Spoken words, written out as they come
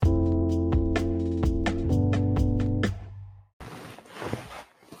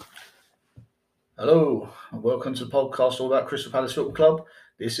Hello, and welcome to the podcast all about Crystal Palace Football Club.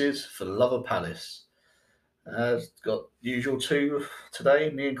 This is For the Love of Palace. Got usual two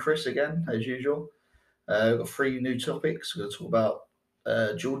today, me and Chris again, as usual. We've got three new topics. We're going to talk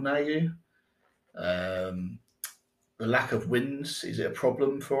about Jordan Ayew. The lack of wins, is it a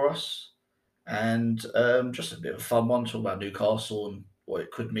problem for us? And just a bit of a fun one, talk about Newcastle and what it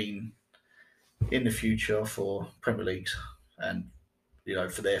could mean in the future for Premier Leagues and,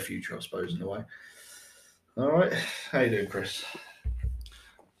 for their future, I suppose, in a way. All right. How you doing, Chris?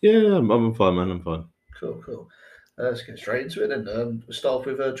 Yeah, I'm fine, man. I'm fine. Cool. Let's get straight into it then. We'll start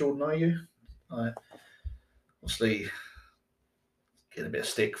with Jordan Ayew. Obviously, getting a bit of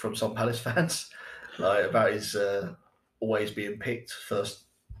stick from some Palace fans about his always being picked first,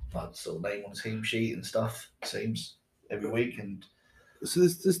 sort of name on the team sheet and stuff. It seems every week. And So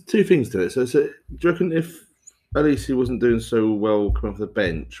there's two things to it. So do you reckon if Elise wasn't doing so well coming off the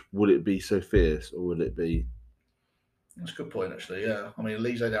bench, would it be so fierce, or would it be? that's a good point, actually. Yeah, I mean,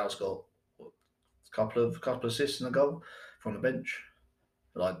 Elise Dow's got a couple of assists in the goal from the bench,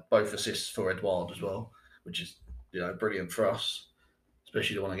 like both assists for Edouard as well, which is brilliant for us,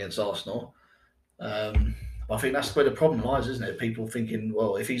 especially the one against Arsenal. I think that's where the problem lies, isn't it? People thinking,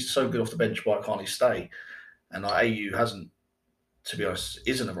 well, if he's so good off the bench, why can't he stay? And Ayew hasn't, to be honest,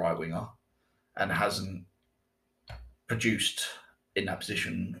 isn't a right winger and hasn't produced in that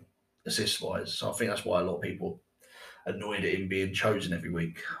position assist wise. So I think that's why a lot of people are annoyed at him being chosen every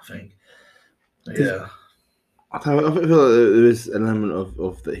week. I think, yeah. I feel like there is an element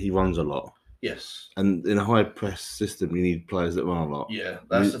of that he runs a lot. Yes. And in a high press system, you need players that run a lot. Yeah,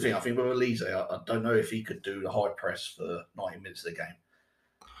 that's the thing. I think with Elise, I don't know if he could do the high press for 90 minutes of the game.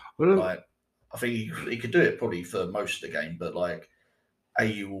 Well, I think he could do it probably for most of the game, but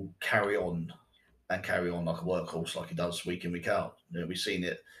Ayew will carry on like a workhorse, like he does week in, week out. We've seen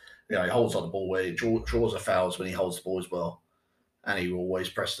it. He holds on the ball where he draws the fouls when he holds the ball as well, and he will always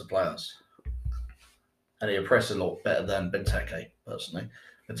press the players. And he'll press a lot better than Benteke, personally.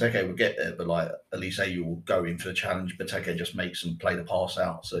 Benteke will get there, but at least Ayew will go in for the challenge. Benteke just makes them play the pass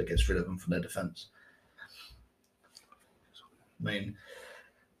out, so it gets rid of them from their defence. I mean,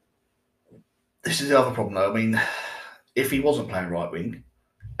 this is the other problem, though. I mean, if he wasn't playing right wing,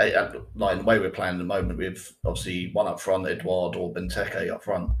 like the way we're playing at the moment, with obviously one up front, Edouard or Benteke up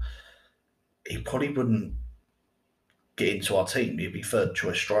front, he probably wouldn't get into our team. He'd be third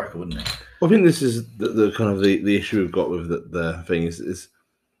choice striker, wouldn't he? I think this is the kind of the issue we've got with the thing is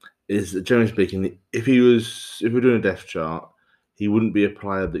generally speaking, if we're doing a depth chart, he wouldn't be a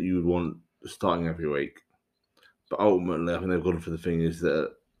player that you would want starting every week. But ultimately, I think they've gone for the thing is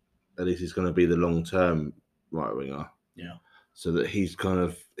that at least he's going to be the long term right winger. Yeah. So that he's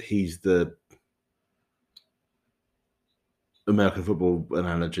the American football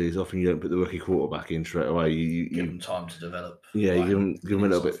analogy is often you don't put the rookie quarterback in straight away. You give him time to develop. Yeah, you give him a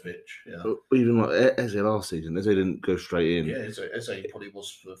little bit. Pitch, yeah. Even like Eze last season, Eze didn't go straight in. Yeah, Eze probably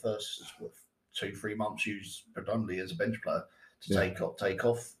was for the first 2-3 months used predominantly as a bench player to take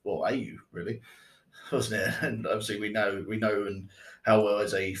off. Well, Ayew really, wasn't it? And obviously we know and how well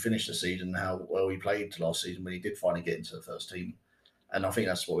Eze finished the season, how well he played last season when he did finally get into the first team. And I think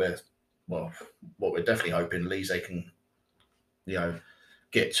that's what we're definitely hoping Elise can,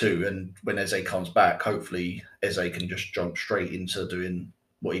 get to. And when Eze comes back, hopefully Eze can just jump straight into doing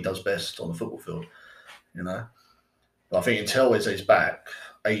what he does best on the football field. But I think until Eze's back,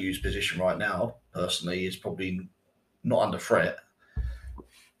 Ayew's position right now, personally, is probably not under threat.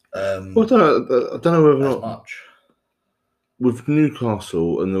 I don't know whether or not much with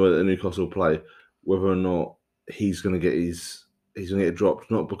Newcastle and the way that Newcastle play, whether or not he's going to get dropped,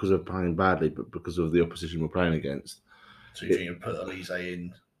 not because of playing badly, but because of the opposition we're playing against. So you think you put Elise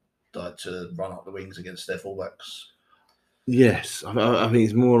in to run up the wings against their fullbacks? Yes, I think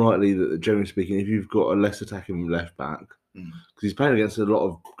it's more likely that, generally speaking, if you've got a less attacking left back, because he's playing against a lot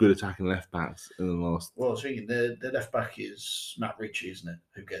of good attacking left backs in the last. Well, I was thinking their left back is Matt Ritchie, isn't it?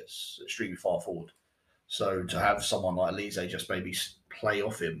 Who gets extremely far forward. So to have someone like Elise just maybe play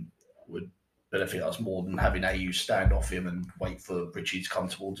off him would benefit us more than having Ayew stand off him and wait for Ritchie to come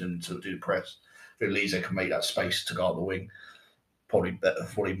towards him to do the press. If Elise can make that space to go up the wing, probably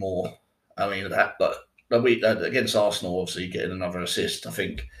more. I mean, against Arsenal, obviously getting another assist, I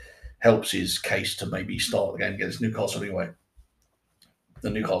think helps his case to maybe start the game against Newcastle anyway. The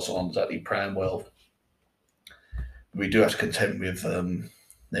Newcastle aren't exactly playing well. We do have to contend with them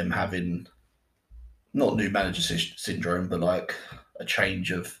having not new manager syndrome, but like a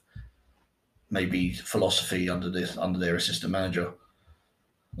change of maybe philosophy under their assistant manager,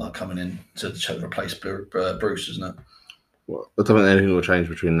 like coming in to replace Bruce, isn't it? Well, I don't think anything will change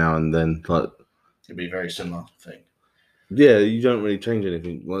between now and then. Like It'd be a very similar thing. Yeah, you don't really change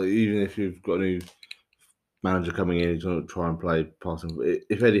anything. Like even if you've got a new manager coming in, he's going to try and play passing.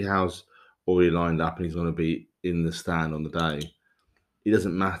 If Eddie Howe's already lined up and he's going to be in the stand on the day, it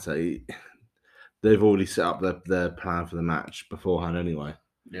doesn't matter. They've already set up their plan for the match beforehand anyway.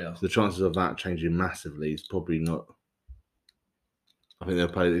 Yeah. So the chances of that changing massively is probably not. I think they'll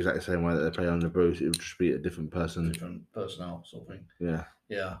play the exact same way that they play under Bruce. It would just be a different person. Different personnel sort of thing. Yeah.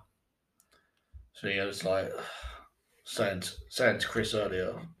 Yeah. So yeah, it's like saying to Chris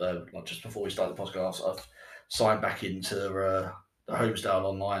earlier, like just before we started the podcast, I've signed back into the Homesdale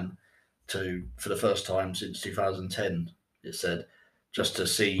Online for the first time since 2010. It said just to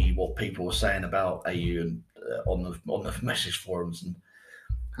see what people were saying about AU and on the message forums. And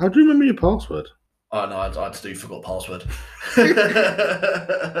how do you remember your password? oh no, I had to do forgot password.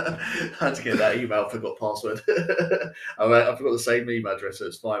 I had to get that email forgot password. I forgot the same email address, so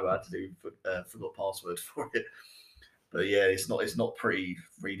it's fine. I had to do forgot password for it. But yeah, it's not pretty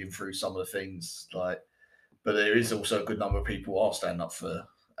reading through some of the things like. But there is also a good number of people who are standing up for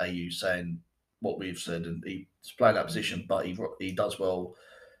AU, saying what we've said, and he's playing that position, but he does well.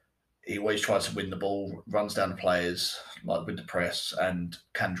 He always tries to win the ball, runs down the players like with the press, and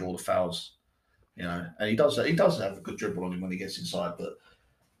can draw the fouls. You know, and he does have a good dribble on him when he gets inside, but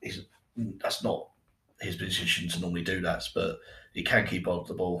that's not his position to normally do that. But he can keep on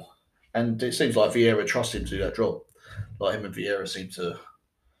the ball, and it seems like Vieira trusts him to do that job. Like him and Vieira seem to,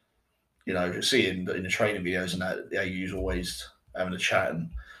 you know, see in the training videos and that AU's always having a chat and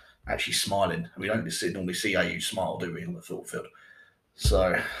actually smiling. We don't normally see AU smile, do we, on the football field?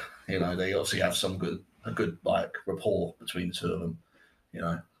 So, you know, they obviously have a good like rapport between the two of them. You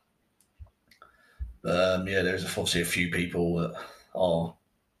know. Yeah, there's obviously a few people that are.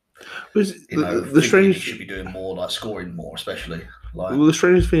 The strange should be doing more, like scoring more, especially. Like, well, the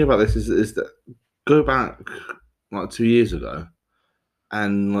strangest thing about this is that go back like 2 years ago,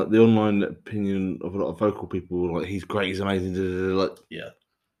 and like the online opinion of a lot of vocal people, like he's great, he's amazing, like yeah.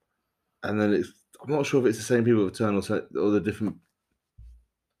 And then I'm not sure if it's the same people that turn or the different.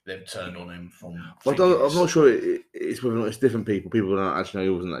 They've turned on him from. I'm not sure it's whether or not it's different people. People don't actually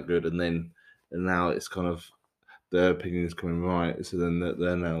know he wasn't that good, and now it's kind of their opinions coming right. So then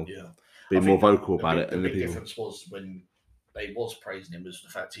they're now being more vocal about it. The big difference was when they was praising him was the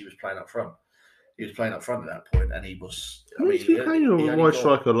fact he was playing up front. He was playing up front at that point, and he was. He's been playing a wide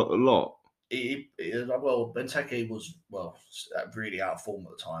striker a lot. Well, Benteke was really out of form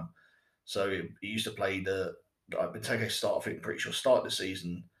at the time, so he used to play Benteke start. I think pretty sure started the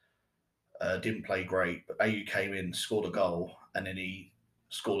season. Didn't play great, but AU came in, scored a goal, and then he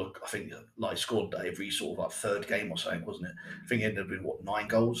scored. Scored every sort of like third game or something, wasn't it? I think he ended up with 9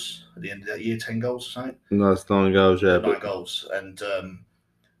 goals at the end of that year, 10 goals or something. No, it's 9 goals, yeah. 9 goals, and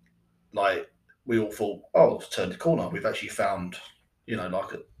we all thought, oh, it's turned the corner. We've actually found,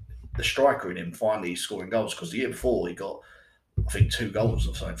 the striker in him finally scoring goals, because the year before he got, I think, 2 goals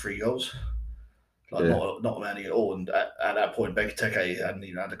or something, 3 goals. Not many at all. And at that point, Benteke hadn't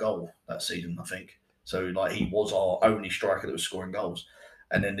even had a goal that season, I think. So, he was our only striker that was scoring goals.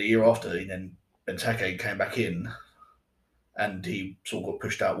 And then the year after, Benteke came back in, and he sort of got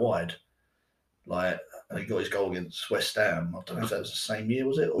pushed out wide. And he got his goal against West Ham. I don't know if that was the same year,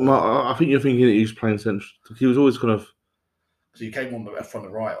 was it? I think you're thinking that he was playing central. He was always kind of. So he came on from the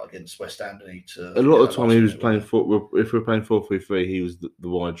right against West Ham, didn't he? A lot of the time he was playing if we're playing 4-3-3, he was the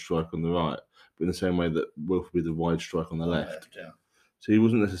wide striker on the right. In the same way that Wilf would be the wide strike on the left. Yeah. So he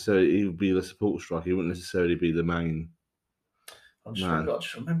wasn't necessarily, he would be the support striker, he wouldn't necessarily be the main I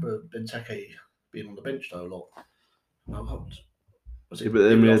just remember Benteke being on the bench though a lot. No, was it?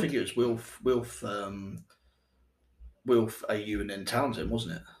 I think it was Wilf, AU, and then Townsend,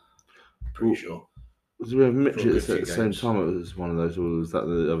 wasn't it? Pretty sure. Was we have Mitchell at the same time? It was one of those, or was that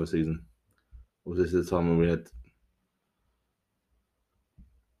the other season? Or was this the time when we had?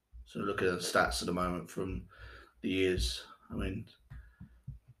 So look at the stats at the moment from the years. I mean,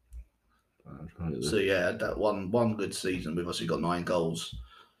 so yeah, that one good season, we've obviously got 9 goals.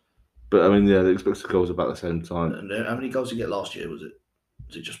 But I mean, yeah, the expected goals about the same time. And how many goals did he get last year? Was it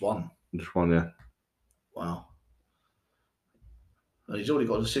just 1? Just 1, yeah. Wow. And he's already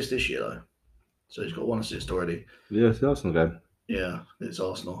got an assist this year though, so he's got 1 assist already. Yeah, it's the Arsenal game. Yeah, it's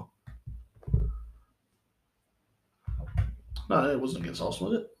Arsenal. No, it wasn't against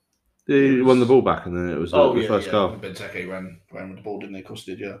Arsenal, was it? He won the ball back, and then it was the first goal. Benteke ran with the ball, didn't he?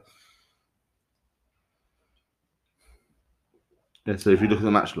 Costed, yeah. Yeah, so if you look at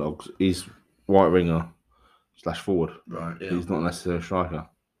the match logs, he's right winger / forward. Right, yeah. He's not necessarily a striker.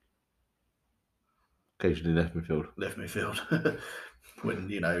 Occasionally left midfield. Left midfield. when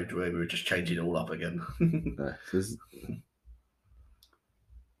we were just changing it all up again. Yeah, so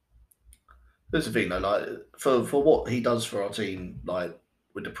That's the thing, though. Like for what he does for our team, like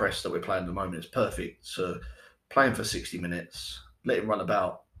with the press that we're playing at the moment, it's perfect. So playing for 60 minutes, let him run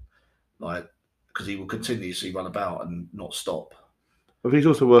about, like because he will continuously run about and not stop. I think it's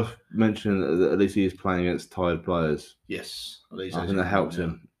also worth mentioning that at least he is playing against tired players. Yes, Elise. I think that helps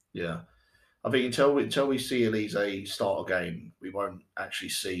him. Yeah, I think until we see Elise start a game, we won't actually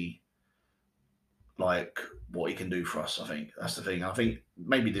see like what he can do for us. I think that's the thing. I think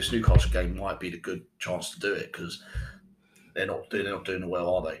maybe this Newcastle game might be the good chance to do it because they're not doing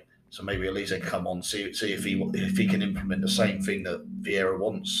well, are they? So maybe Elise can come on, see if he can implement the same thing that Vieira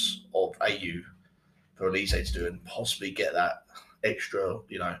wants of AU for Elise to do, and possibly get that extra,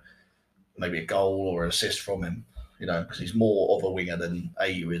 maybe a goal or an assist from him, because he's more of a winger than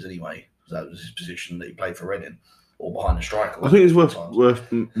AU is anyway. That was his position that he played for Reading, or behind the striker. I think it's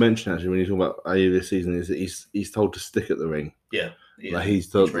worth mentioning actually when you talk about AU this season is that he's told to stick at the ring. Yeah, like he's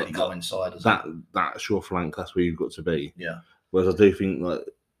told really come inside. That's your flank. That's where you've got to be. Yeah. Whereas I do think like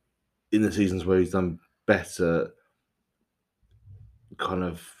in the seasons where he's done better, kind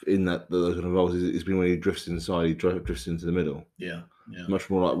of in those kind of roles, it's been when he drifts inside, he drifts into the middle. Yeah. Much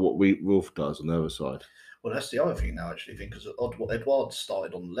more like what Wolf does on the other side. Well, that's the other thing now, actually, because Edouard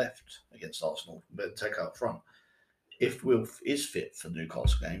started on the left against Arsenal, but take out front. If Wilf is fit for the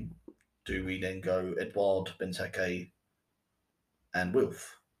Newcastle game, do we then go Edouard, Benteke, and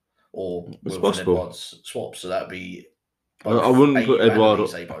Wilf? Or it's Wilf possible. and Edouard swap, so that'd be... I wouldn't put Edouard...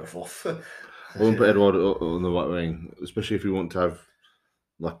 both off. I wouldn't put Edouard on the right wing, especially if you want to have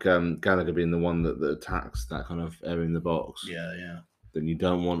like Gallagher being the one that attacks that kind of area in the box. Yeah. Then you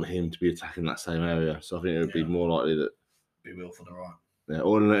don't want him to be attacking that same area. So I think it would be more likely that... Be Wilf on the right. Yeah,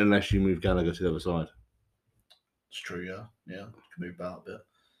 or unless you move Gallagher to the other side. It's true, yeah. Yeah, can move about a bit.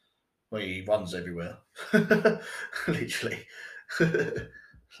 Well, he runs everywhere. Literally.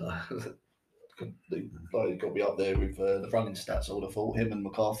 So, you've got to be up there with the running stats, I would have thought. Him and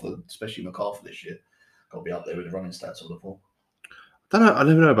MacArthur, especially MacArthur this year, got to be up there with the running stats, I would have thought. I don't know. I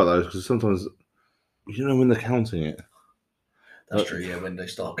never know about those because sometimes you don't know when they're counting it. That's true, yeah, when they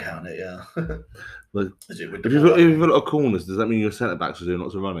start counting it, yeah. Like, if you've got a lot of corners, does that mean your centre backs are doing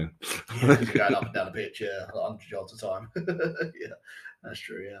lots of running? Yeah, you're going up and down the pitch, yeah, 100 yards a time. Yeah, that's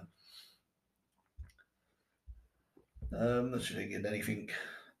true, yeah. Let's think, anything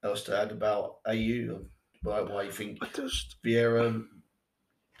else to add about AU? Why you think Vieira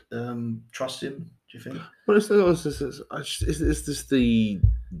trust him? Do you think? Well, it's just the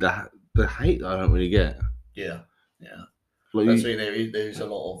hate that I don't really get. Yeah. Like there's a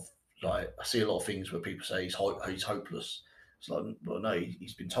lot of I see a lot of things where people say he's hopeless. It's like, well, no,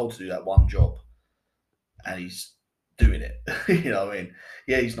 he's been told to do that one job, and he's doing it. You know what I mean?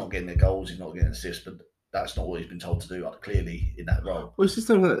 Yeah, he's not getting the goals, he's not getting assists, but that's not what he's been told to do. Clearly, in that role. Well, it's just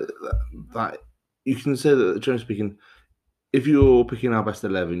something that you can say that, generally speaking, if you're picking our best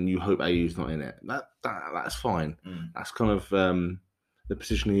 11, you hope AU's not in it. That's fine. That's kind of the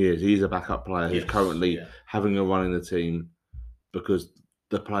position he is. He's a backup player who's currently having a run in the team because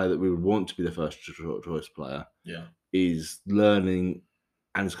the player that we would want to be the first choice player is learning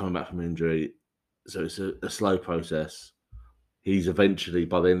and is coming back from injury. So it's a slow process. He's eventually,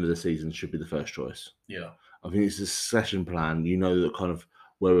 by the end of the season, should be the first choice. Yeah. I think it's a succession plan. You know that kind of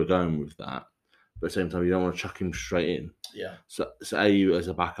where we're going with that. But at the same time, you don't want to chuck him straight in. Yeah. So AU as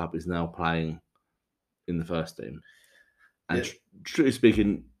a backup is now playing in the first team. And strictly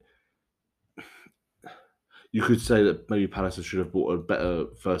speaking, you could say that maybe Palace should have bought a better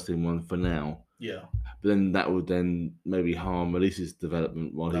first team one for now. Yeah. But then that would then maybe harm Elise's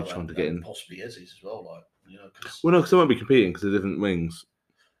development while he's trying to get in. Possibly Ezzy's as well, Well, no, because they won't be competing because they're different wings.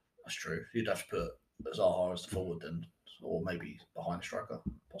 That's true. You'd have to put Zaha as the forward then, or maybe behind the striker,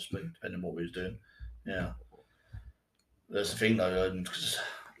 possibly, depending on what we was doing. Yeah. There's the thing though, because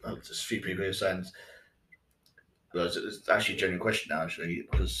there's a few people here saying it's actually a genuine question now, actually,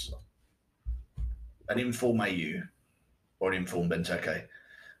 because an informed AU or an informed Benteke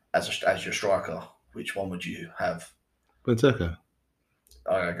as your striker, which one would you have? Benteke.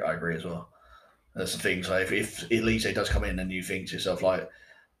 I agree as well. That's the thing. So if Elise does come in and you think to yourself like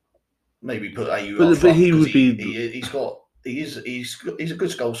maybe put AU up front, he would be. He's a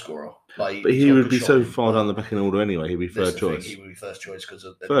good goal scorer. But he would be so far down the pecking order anyway. He'd be third choice. He would be first choice because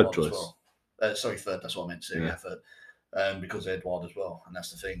of third choice. As well. Sorry, third. That's what I meant to say. Yeah, third. Because of Edouard as well, and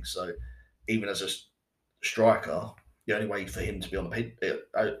that's the thing. So even as a striker, the only way for him to be on the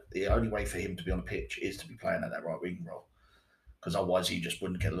pitch, is to be playing at that right wing role, because otherwise he just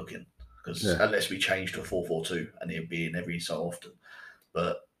wouldn't get looking. Because unless we change to a 4-4-2, and he'd be in every so often.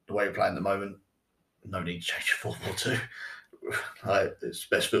 But the way we're playing at the moment, no need to change 4-4-2. Like, it's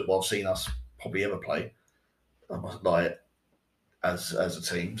the best football I've seen us probably ever play. Like as a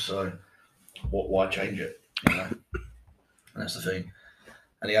team. So why change it? You know, and that's the thing.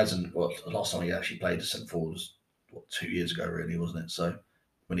 And he hasn't. Well, the last time he actually played a centre forward was 2 years ago, really, wasn't it? So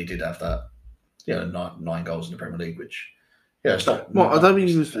when he did have that, nine goals in the Premier League, which it's not. Well, I don't think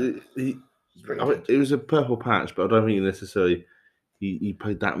he was. It's pretty good. It was a purple patch, but I don't think necessarily he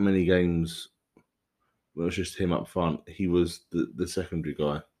played that many games. It was just him up front. He was the secondary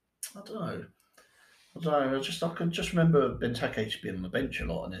guy. I don't know. I can just remember Benteke being on the bench a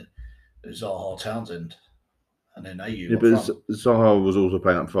lot, and it was Zaha Townsend, and then AU. Yeah, but Zaha was also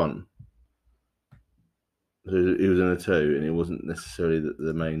playing up front. So he was in a two, and he wasn't necessarily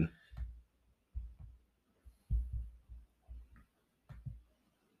the main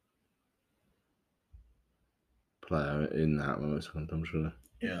player in that moment. I'm sure.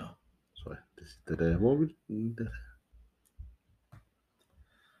 Yeah. Sorry, this is the day. What would?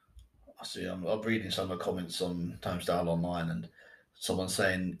 I see. I'm reading some of the comments on Timesdale online, and someone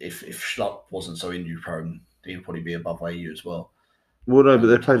saying if Schlupp wasn't so injury prone, he'd probably be above AU as well. Well, no, but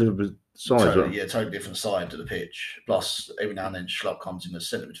they played different sides, totally, right? Yeah, totally different side to the pitch. Plus, every now and then Schlupp comes in as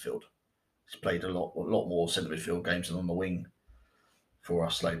centre midfield. He's played a lot more centre midfield games than on the wing for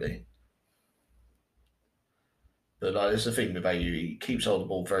us lately. But that's the thing with AU. He keeps hold of the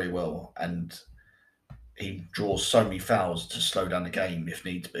ball very well, and he draws so many fouls to slow down the game if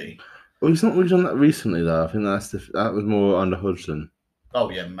needs be. Well, he's not really done that recently, though. I think that was more under Hodgson.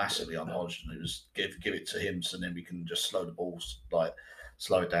 Oh yeah, massively under Hodgson. It was give it to him, so then we can just slow the balls, like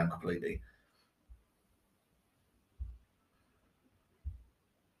slow it down completely.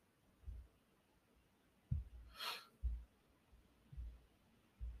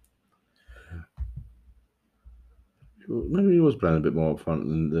 Maybe he was playing a bit more up front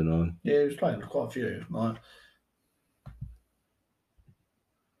than I. Yeah, he was playing quite a few. Like,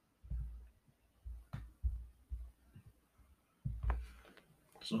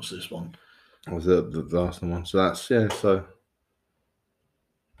 so what's this one? Was the last one? So that's So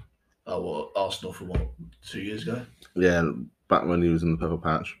Oh, well, Arsenal from 2 years ago? Yeah, back when he was in the purple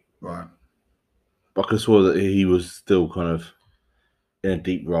patch. Right. But I could saw that he was still kind of in a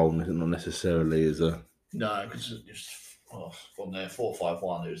deep role, not necessarily as a. No, because from there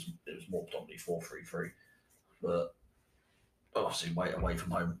 4-5-1, it was more predominantly 4-3-3. But obviously, away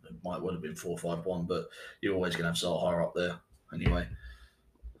from home, it might would have been 4-5-1. But you're always going to have Zaha up there anyway.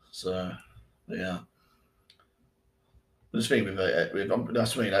 So yeah. The thing with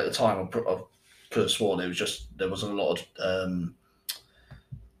that's me. At the time, I could have sworn it was just there wasn't a lot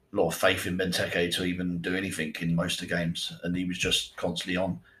of faith in Benteke to even do anything in most of the games, and he was just constantly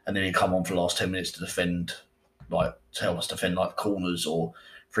on. And then he'd come on for the last 10 minutes to defend, like to help us defend like corners or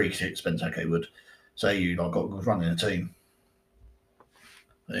free kicks. Benteke would say you got good running a team.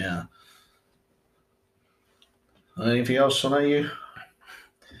 But yeah. Anything else on AU?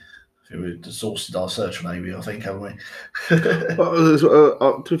 We've exhausted our search on AU, I think, haven't we?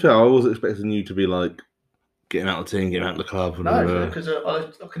 To be fair, I was expecting you to be like getting out of the team, getting out of the club. No, because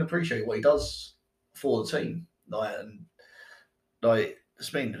I can appreciate what he does for the team. It's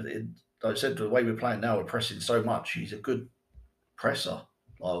been, like I said, the way we're playing now, we're pressing so much. He's a good presser,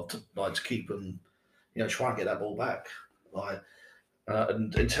 to keep and try and get that ball back.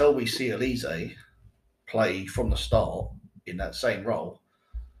 And until we see Elise play from the start in that same role,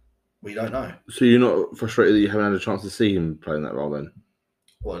 we don't know. So you're not frustrated that you haven't had a chance to see him playing that role then?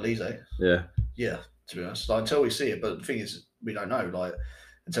 Well, Elise? Yeah. Yeah, to be honest. Until we see it, but the thing is, we don't know.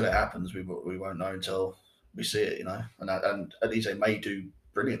 Until it happens, we won't know until we see it, And Elise may do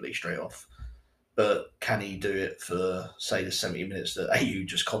brilliantly straight off, but can he do it for, say, the 70 minutes that AU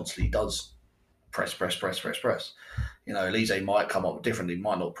just constantly does? Press. Elise might come up differently,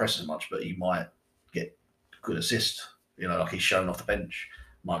 might not press as much, but he might get good assist. Like he's shown off the bench.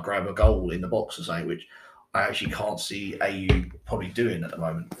 Might grab a goal in the box or something, which I actually can't see AU probably doing at the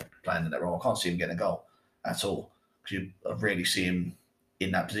moment, playing in that role. I can't see him getting a goal at all, because I really see him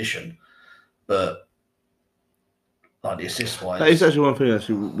in that position. But like the assist-wise... That is actually one thing,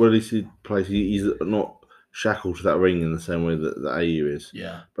 actually, where he plays, he's not shackled to that ring in the same way that AU is.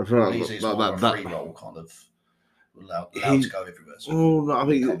 Yeah. But I feel like he's more of a free role, kind of allowed to go everywhere. So I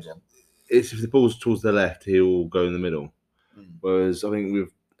think it's if the ball's towards the left, he'll go in the middle. Whereas I think with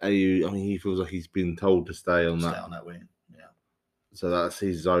AU, he feels like he's been told to stay on that wing. Yeah. So that's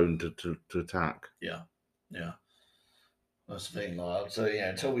his zone to attack. Yeah. That's the thing.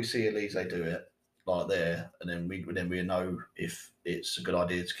 Until we see Elise do it like there, and then we know if it's a good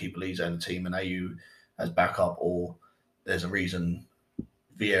idea to keep Elise in the team and AU as backup, or there's a reason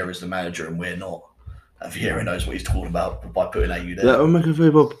Vieira's the manager and we're not. And Vieira knows what he's talking about by putting AU there. That would make a very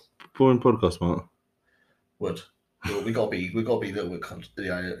boring podcast, Mark. Would. Well, we got to be a little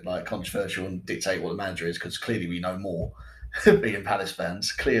bit like controversial and dictate what the manager is, because clearly we know more, being Palace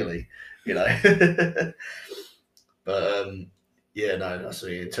fans. Clearly, but yeah, no, that's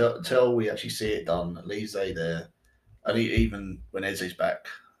it. Until we actually see it done, Elise there, and even when Eze's back,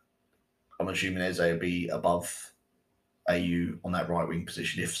 I'm assuming Eze will be above AU on that right wing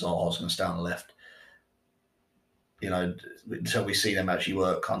position if Zaha's going to stay on the left. Until we see them actually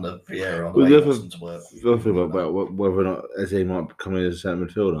work under Vieira on the way he wants them to work. The other thing about whether or not Eze might come in as a centre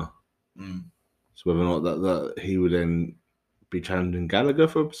midfielder. So whether or not that he would then be challenging Gallagher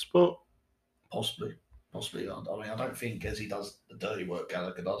for a spot? Possibly. I mean, I don't think Eze does the dirty work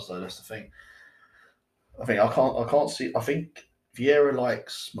Gallagher does, though. That's the thing. I can't see. I think Vieira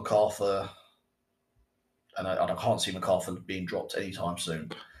likes MacArthur, and I can't see MacArthur being dropped anytime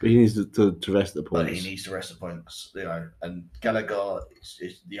soon. But he needs to rest the points. But he needs to rest the points, And Gallagher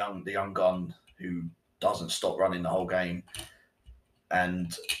is the young gun who doesn't stop running the whole game,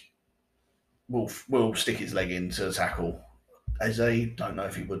 and will stick his leg into the tackle. Eze, don't know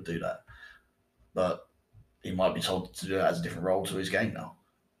if he would do that, but he might be told to do that as a different role to his game now.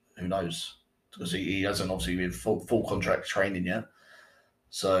 Who knows? Because he hasn't obviously been full contract training yet,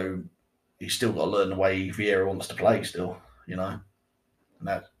 so he's still got to learn the way Vieira wants to play still, And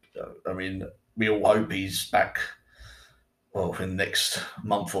that, I mean, we all hope he's back, in the next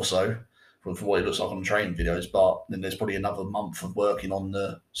month or so, from what it looks like on training videos. But then there's probably another month of working on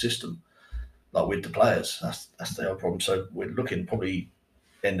the system, like with the players. That's the other problem. So we're looking probably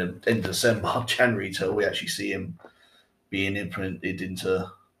end of December, January, till we actually see him being implemented into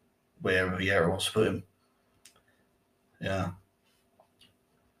wherever Vieira wants to put him. Yeah.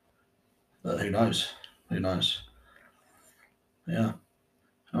 But who knows? Yeah.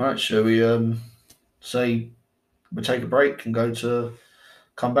 All right. Shall we say we take a break and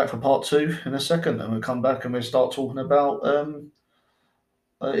come back for part 2 in a second, and we'll come back and we'll start talking about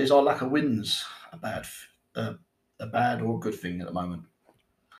is our lack of wins a bad or a good thing at the moment?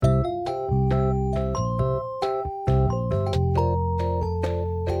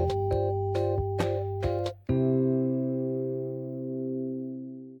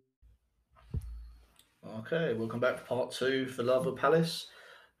 Okay, welcome back to part 2 for Love of Palace.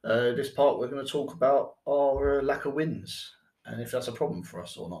 This part we're going to talk about our lack of wins and if that's a problem for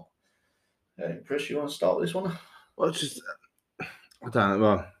us or not. Chris, you want to start with this one? Well, it's just I don't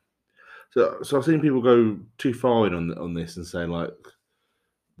know. Well, so I've seen people go too far in on this and say like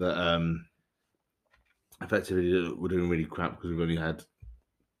that effectively we're doing really crap because we've only had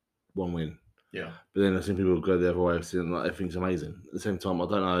one win. Yeah. But then I've seen people go the other way, saying like everything's amazing. At the same time, I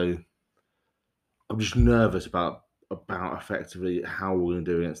don't know. I'm just nervous about effectively how we're going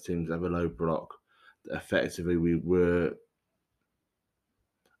to do against teams that have a low block. That effectively we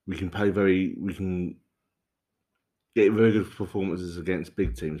can get very good performances against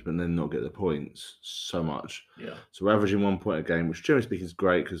big teams, but then not get the points so much. Yeah. So we're averaging 1 point a game, which generally speaking is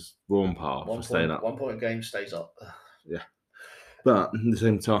great because we're on par for staying up. 1 point a game stays up. Yeah. But at the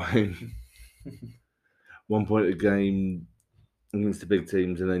same time, 1 point a game against the big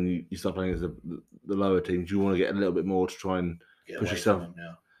teams, and then you start playing against the lower teams. You want to get a little bit more to try and push yourself.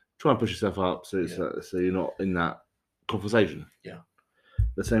 Try and push yourself up, so so you're not in that conversation. Yeah.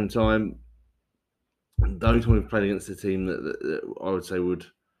 At the same time, the only time we've played against a team that I would say would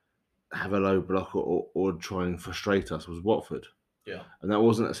have a low block or try and frustrate us was Watford. Yeah. And that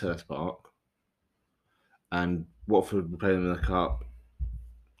wasn't at Selhurst Park. And Watford were playing in the cup.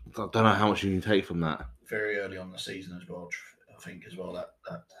 I don't know how much you can take from that. Very early on the season as well, I think as well that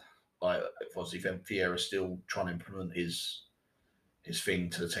like obviously Vieira still trying to implement his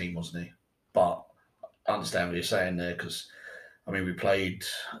thing to the team, wasn't he? But I understand what you're saying there, because I mean we played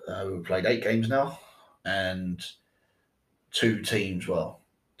 8 games now, and two teams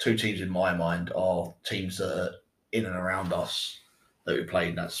in my mind are teams that are in and around us that we played,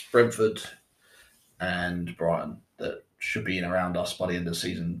 and that's Brentford and Brighton, that should be in around us by the end of the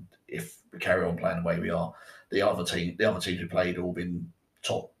season if we carry on playing the way we are. The other teams we played all been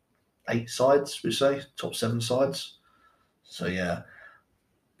top 8 sides, we say, top 7 sides. So yeah.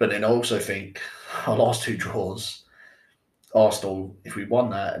 But then I also think our last 2 draws, Arsenal, if we won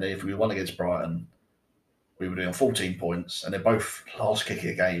that and if we won against Brighton, we would be on 14 points, and they're both last kick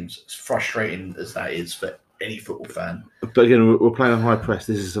of games. As frustrating as that is for any football fan. But again, we're playing a high press.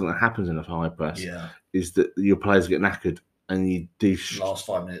 This is something that happens in a high press. Yeah. Is that your players get knackered and you do last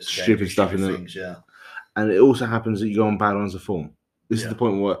 5 minutes stupid stuff in things, yeah. And it also happens that you go on bad runs of form. This is the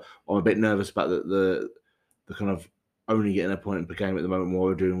point where I'm a bit nervous about the kind of only getting a point per game at the moment while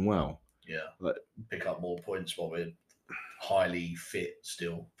we're doing well. Yeah, Like, pick up more points while we're highly fit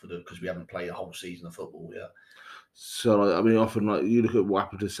still because we haven't played a whole season of football yet. So, like, I mean, often, like, you look at what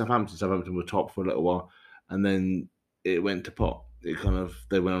happened to Southampton. Southampton were top for a little while, and then it went to pot. They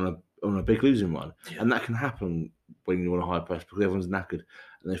went on a big losing run, Yeah. and that can happen when you're on a high press because everyone's knackered,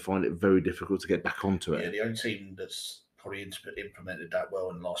 and they find it very difficult to get back onto it. Yeah, the only team that's probably implemented that well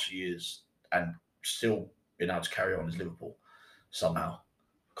in the last few years and still been able to carry on is Liverpool somehow.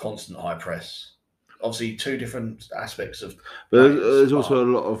 Constant high press. Obviously, two different aspects of. But there's also a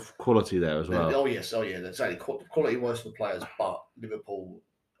lot of quality there as well. Oh yes, exactly. Quality wise for the players, but Liverpool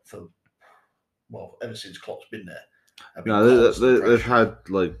ever since Klopp's been there. They've had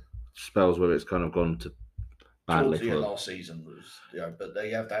like spells where it's kind of gone to badly. Last season was, but they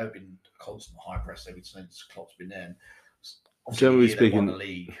have been constant high press ever since Klopp's been there. And generally speaking, the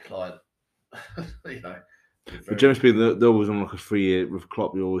league, like But generally speaking, they're always on like a 3 year with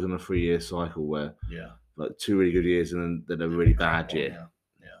Klopp. You're always on a 3 year cycle where like 2 really good years and then a really bad year.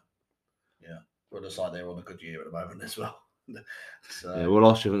 Yeah. Well, it's like they're on a good year at the moment as well. So, yeah. Well,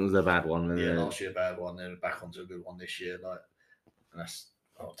 last year was their bad one. Last year bad one. They're back onto a good one this year. Like, and that's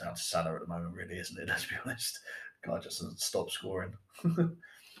down to Salah at the moment, really, isn't it? Let's be honest. Guy just doesn't stop scoring.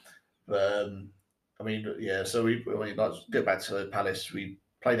 But I mean, yeah. So let's get back to Palace. We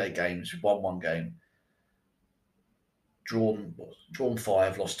played 8 games. We won 1 game. Drawn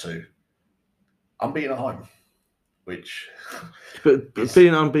 5, lost 2. Unbeaten at home, which. But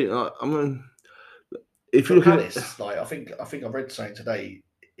being unbeaten, I mean, if you look at it, like I think I read something today.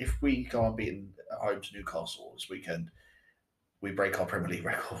 If we go unbeaten at home to Newcastle this weekend, we break our Premier League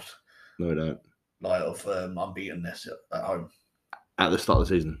record. No, we don't. Like of unbeatenness at home at the start of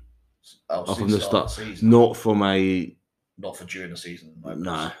the season. From the start of the season. Not for during the season. Like,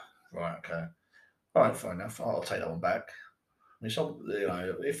 no. Right. Okay. All right. Fair enough. I'll take that one back. I mean,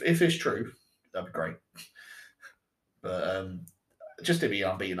 if it's true, that'd be great. But just to be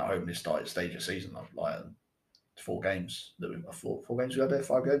unbeaten at home this stage of season, like 4 games that we 4 games we had there,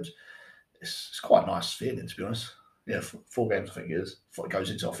 5 games. It's quite a nice feeling, to be honest. Yeah, 4 games I think it is. It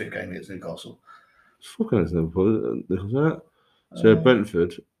goes into our 5th game against Newcastle. 4 games Liverpool, isn't it? So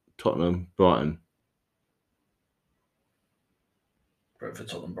Brentford, Tottenham, Brighton. Brentford,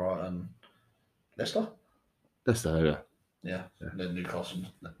 Tottenham, Brighton, Leicester. Leicester, yeah. And then Newcastle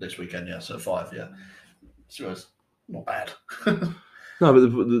this weekend, yeah. So 5, yeah. So it's not bad. No,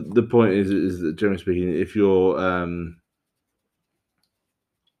 but the point is that generally speaking, if you're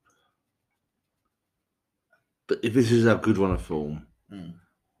if this is a good run of form,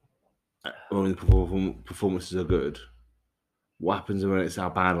 when the performances are good, what happens when it's our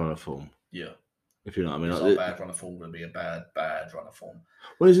bad run of form? Yeah. If you know what I mean. It's our bad run of form will be a bad run of form.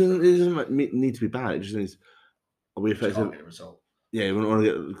 Well, it doesn't need to be bad. It just means are we effective? Get a result. Yeah, we're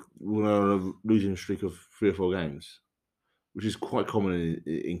on a losing streak of 3 or 4 games, which is quite common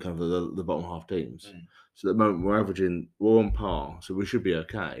in kind of the bottom half teams. So at the moment we're on par, so we should be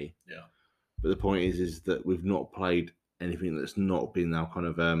okay. Yeah. But the point is that we've not played anything that's not been our kind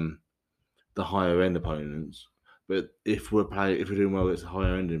of the higher end opponents. But if we're doing well against the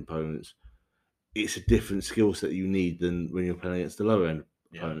higher end opponents, it's a different skill set you need than when you're playing against the lower end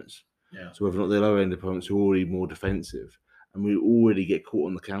opponents. Yeah. So whether or not the lower end opponents are already more defensive, and we already get caught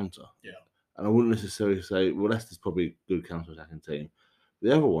on the counter. Yeah. And I wouldn't necessarily say, well, Leicester's probably a good counter-attacking team.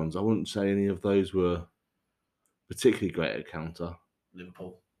 The other ones, I wouldn't say any of those were particularly great at counter.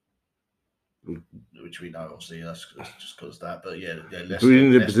 Liverpool, which we know, obviously, that's just because of that. But yeah, Leicester, we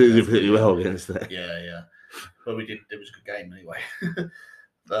didn't do particularly well against that. Yeah. But we did. It was a good game anyway.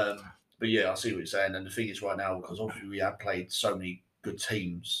 But yeah, I see what you're saying. And the thing is, right now, because obviously we have played so many good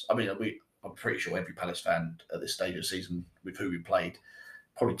teams. I mean, I'm pretty sure every Palace fan at this stage of the season, with who we played,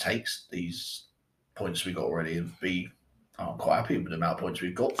 probably takes these points we got already and I'm quite happy with the amount of points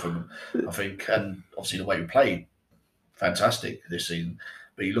we've got from them, I think. And obviously the way we played, fantastic this season.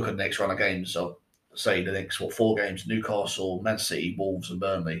 But you look at the next run of games, I'll say the next 4 games, Newcastle, Man City, Wolves and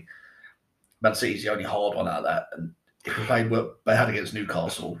Burnley. Man City's the only hard one out of that. And if we played what they had against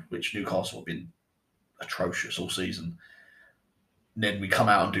Newcastle, which Newcastle have been atrocious all season, and then we come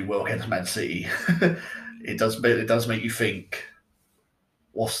out and do well against Man City, it does make you think,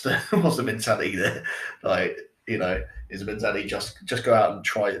 what's the mentality there? Like, is the mentality just go out and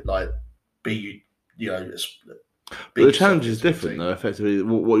try it, like be, but the challenge is different though, effectively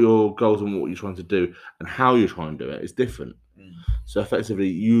what your goals and what you're trying to do and how you're trying to do it is different. So effectively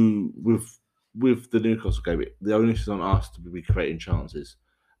you with the Newcastle game, the onus is on us to be creating chances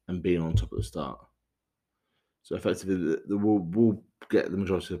and being on top at the start. So effectively we'll get the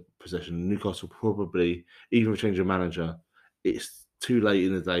majority of possession. Newcastle probably, even with change of manager, it's too late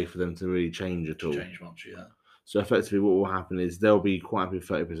in the day for them to really change at all. Change much, yeah. So effectively, what will happen is they'll be quite happy with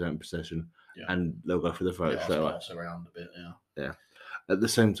 30% possession, Yeah. and they'll go for the throat straight away. Pass around a bit, Yeah. At the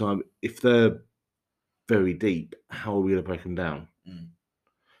same time, if they're very deep, how are we going to break them down?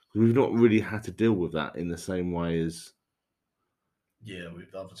 We've not really had to deal with that in the same way as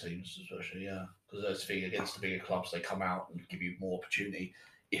with other teams, especially, because that's the thing, against the bigger clubs, they come out and give you more opportunity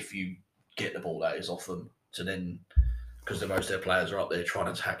if you get the ball that is off them to then, because most of their players are up there trying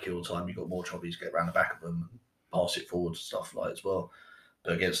to attack you all the time. You've got more troubles to get around the back of them and pass it forward, stuff like as well.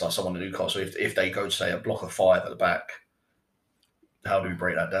 But against like someone in Newcastle, if they go to say a block of 5 at the back, how do we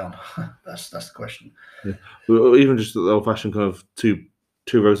break that down? That's the question. Yeah. Or even just the old-fashioned kind of two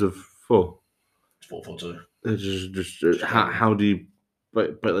rows of 4. 4-4-2. Just how do you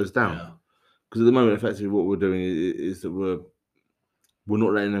break those down? Because at the moment, effectively, what we're doing is that we're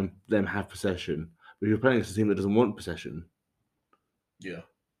not letting them have possession. But if you're playing against a team that doesn't want possession,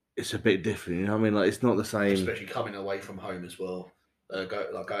 it's a bit different. You know what I mean? Like, it's not the same. Especially coming away from home as well.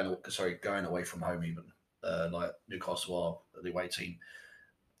 Going away from home even. Like Newcastle are the away team.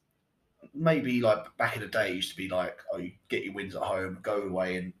 Maybe like back in the day, it used to be like, you get your wins at home, go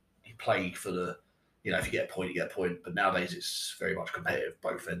away and you play for the, if you get a point, you get a point. But nowadays it's very much competitive,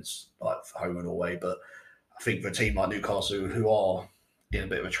 both ends, like for home and away. But I think for a team like Newcastle, who are in a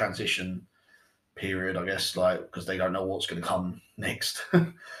bit of a transition period, I guess, like, because they don't know what's going to come next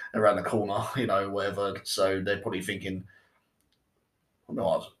around the corner, whatever. So they're probably thinking,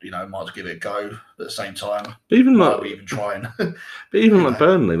 might as give it a go. But at the same time, but even trying. But even like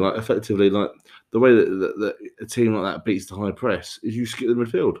Burnley, like effectively, like the way that a team like that beats the high press is you skip the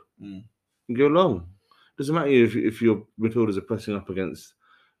midfield and go long. Doesn't matter if your midfielders are pressing up against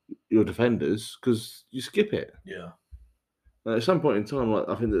your defenders because you skip it. Yeah. At some point in time, like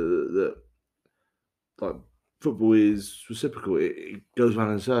I think that like football is reciprocal. It goes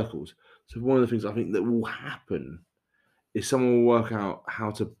around in circles. So one of the things I think that will happen is someone will work out how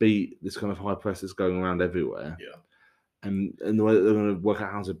to beat this kind of high press that's going around everywhere. Yeah. And the way that they're going to work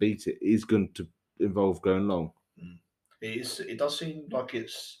out how to beat it is going to involve going long. It does seem like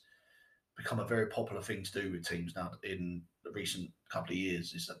it's become a very popular thing to do with teams now in the recent couple of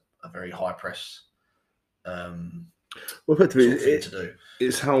years. Is a very high press. Well, effectively,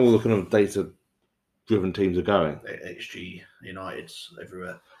 it's how all the kind of data-driven teams are going. XG, United's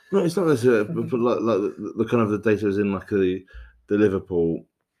everywhere. No, it's not necessarily, but like the kind of the data is in like the Liverpool.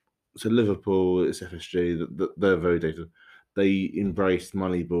 So Liverpool, it's FSG. They're very data. They embraced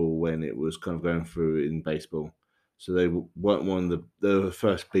Moneyball when it was kind of going through in baseball. So they weren't they were the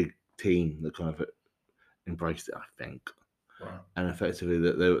first big team that kind of embraced it, I think. Right. And effectively,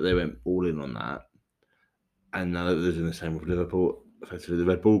 they went all in on that. And now they're doing the same with Liverpool. Effectively, the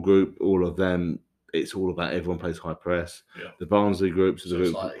Red Bull group, all of them. It's all about everyone plays high press. Yeah. The Barnsley groups. So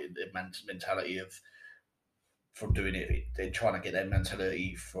it's like the mentality of from doing it, they're trying to get their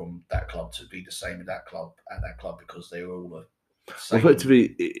mentality from that club to be the same at that club because they were all a same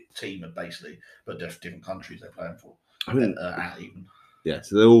team, basically, but different countries they're playing for. I mean, even. Yeah,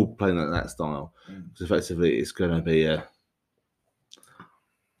 so they're all playing that style. So effectively, it's going to be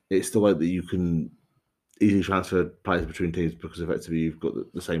it's the way that you can easily transfer players between teams because effectively you've got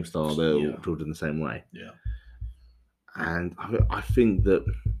the same style. They're all drilled in the same way. Yeah. And I think that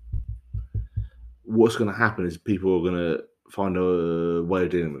what's going to happen is people are going to find a way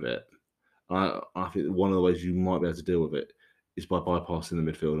of dealing with it. I think one of the ways you might be able to deal with it is by bypassing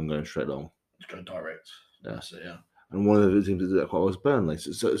the midfield and going straight long. Just go direct. Yeah. That's it, yeah. And one of the teams that did that quite well was Burnley.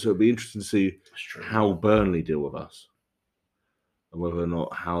 So it'll be interesting to see how Burnley deal with us. And whether or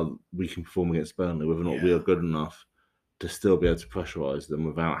not how we can perform against Burnley, whether or not we are good enough to still be able to pressurise them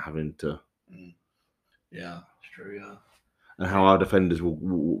without having to. Yeah, it's true, yeah. And how our defenders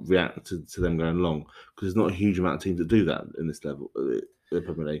will react to them going long. Because there's not a huge amount of teams that do that in this level, the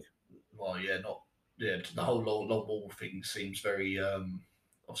Premier League. Well, the whole long ball thing seems very,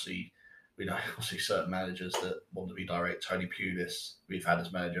 obviously, we know obviously certain managers that want to be direct. Tony Pulis, we've had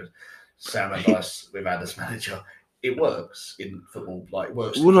as manager. Sam Allardyce, we've had as manager. It works in football, like it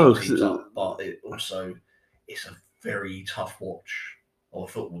works to keep teams up, but it's a very tough watch of a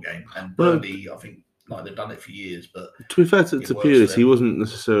football game. And Burnley, I think, like they've done it for years, but to be fair to Pulis, he wasn't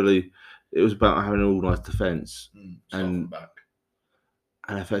necessarily. It was about having an organised defence and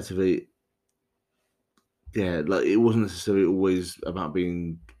effectively, like it wasn't necessarily always about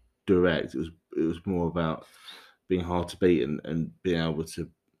being direct. It was more about being hard to beat and being able to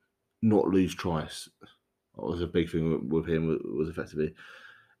not lose tries. What was a big thing with him was effectively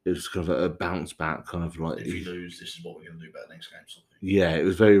it was kind of a bounce back, kind of like If you lose, this is what we're going to do better next game, sort of thing. yeah, it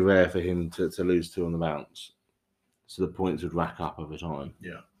was very rare for him to lose 2 on the bounce, so the points would rack up over time.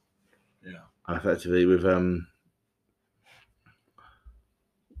 Yeah. And effectively, with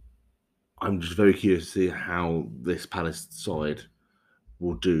I'm just very curious to see how this Palace side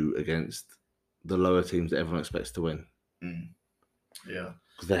will do against the lower teams that everyone expects to win. Yeah.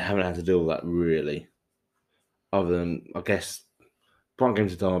 Because they haven't had to deal with that really. Other than, I guess, Brighton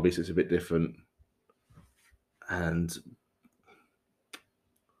games to Derby, so it's a bit different. And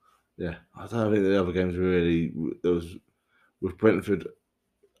yeah, I don't think the other games really. There was with Brentford,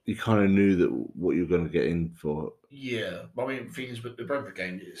 you kind of knew that what you were going to get in for. Yeah, I mean, the thing is, with the Brentford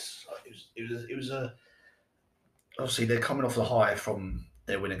game, it was a obviously they're coming off the high from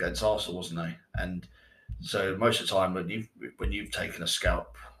their win against Arsenal, wasn't they? And so most of the time when you've taken a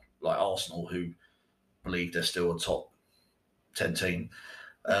scalp like Arsenal, who believe they're still a top 10 team,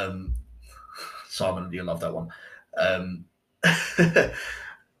 Simon, you love that one.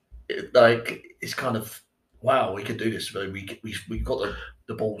 It's kind of wow, we could do this. But we got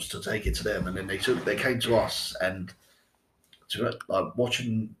the balls to take it to them, and then they came to us, and like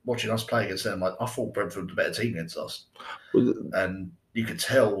watching us play against them, like I thought Brentford was a better team against us, and you could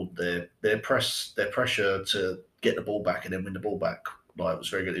tell their pressure to get the ball back and then win the ball back. Like it was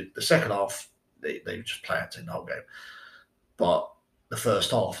very good. The second half, they just play out in the whole game, but the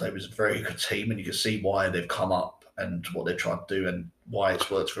first half they was a very good team, and you can see why they've come up and what they've tried to do and why it's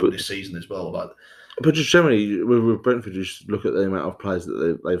worked for them this season as well. Like, but just generally with Brentford, you just look at the amount of players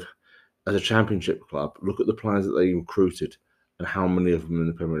that they've as a Championship club. Look at the players that they recruited and how many of them are in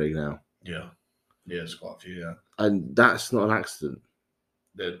the Premier League now. Yeah, it's quite a few. Yeah, and that's not an accident.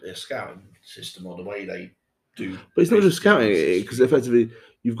 Their scouting system or the way they do, but it's not just scouting because effectively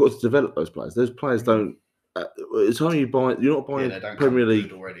you've got to develop those players. Those players don't. It's time you buy. You're not buying Premier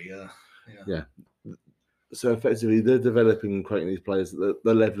League already. Yeah. So effectively, they're developing and creating these players.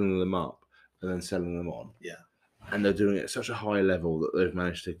 They're leveling them up and then selling them on. Yeah. And they're doing it at such a high level that they've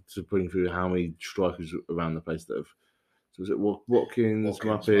managed to bring through how many strikers around the place that have. So was it Watkins,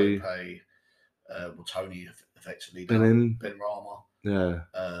 Muppy, Tony effectively, Ben Rama. Yeah.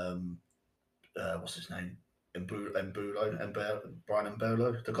 What's his name? Brian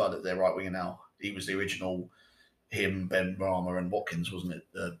Mbolo, the guy that they're right winger now. He was the original. Him, Ben Rama, and Watkins, wasn't it?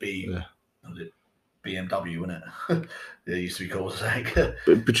 Was it BMW, wasn't it? They used to be called that.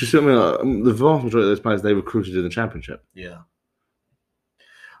 but you see what I mean? Like, the vast majority of those players they recruited in the Championship. Yeah.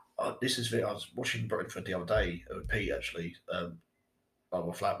 I was watching Brentford the other day with Pete, actually, my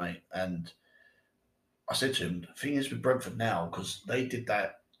flatmate, and I said to him, the thing is with Brentford now, because they did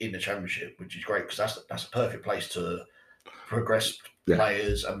that in the Championship, which is great, because that's a perfect place to progress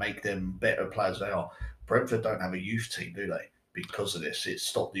players and make them better players they are. Brentford don't have a youth team, do they? Because of this, it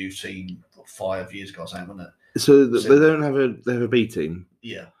stopped the youth team 5 years ago, wasn't it? So they don't have they have a B team.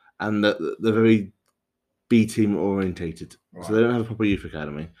 Yeah, and they're very B team orientated. Right. So they don't have a proper youth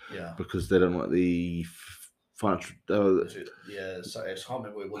academy. Yeah, because they don't like the financial. So it's I can't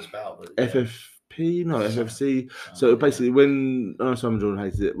remember what it was about. But FFP, no FFC. So basically, when Simon Jordan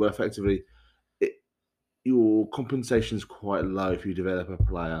hated it, well, effectively, your compensation is quite low if you develop a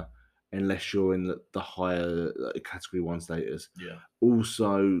player, unless you're in the higher category 1 status. Yeah.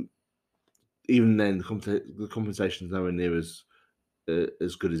 Also, even then, the compensation is nowhere near as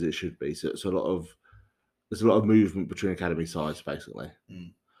good as it should be. So it's there's a lot of movement between academy sides, basically.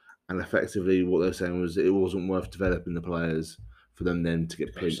 And effectively, what they're saying was it wasn't worth developing the players for them then to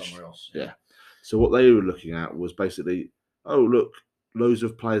get pinched. Somewhere else. Yeah. So what they were looking at was basically, oh look, loads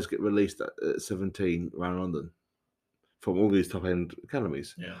of players get released at 17 around London from all these top end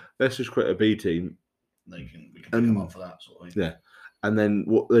academies. Yeah. Let's just create a B team. We can pick them up for that sort of thing. Yeah. And then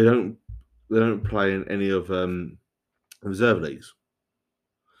what they don't play in any of reserve leagues.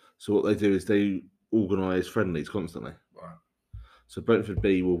 So what they do is they organise friendlies constantly. Right. So Brentford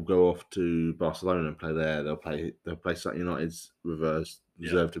B will go off to Barcelona and play there. They'll play Sutton United's reserve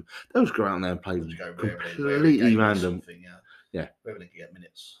team. They'll just go out there and play completely random. Yeah. Wherever they can get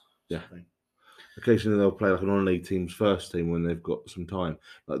minutes. Yeah. Occasionally they'll play like a non-league team's first team when they've got some time.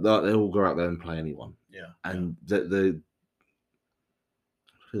 Like that, they all go out there and play anyone. Yeah. And they I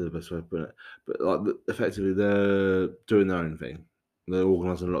feel the best way of putting it, but like effectively they're doing their own thing. They're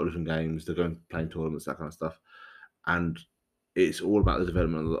organising a lot of different games. They're going playing tournaments, that kind of stuff, and it's all about the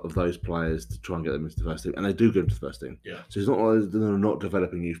development of those players to try and get them into the first team. And they do get into the first team. Yeah. So it's not like they're not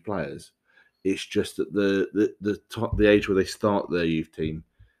developing youth players. It's just that the age where they start their youth team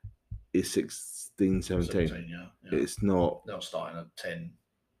is 16, 17. Yeah. It's not. They're starting at 10.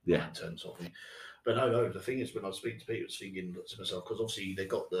 Yeah. 10 sort of thing. But no. The thing is, when I was speaking to Pete, I was thinking to myself because obviously they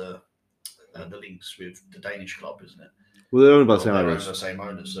got the links with the Danish club, isn't it? Well, they're owned by the Well, same they're owned owners. by the same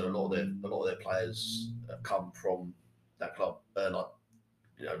owners, so a lot of their players have come from that club. Like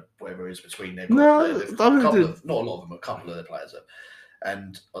wherever it is between they've got No, they've I a mean, couple of, not a lot of them, a couple of their players have.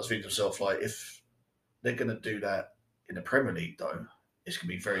 And I was thinking to myself, like, if they're going to do that in the Premier League, though, it's going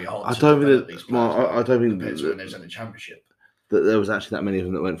to be very hard I to don't develop think these that. Well, players I don't think compared to when there's in the Championship. that there was actually that many of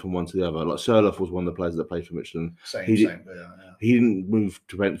them that went from one to the other. Like Sirloff was one of the players that played for Michelin. Same. He didn't move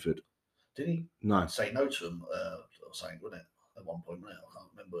to Brentford. Did he? No. Say no to him or something, wasn't it? At one point, wasn't it? I can't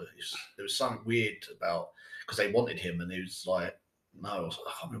remember. There was something weird about because they wanted him, and he was like, "No," I can't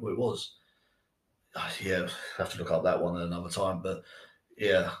remember what it was. Yeah, I have to look up that one at another time. But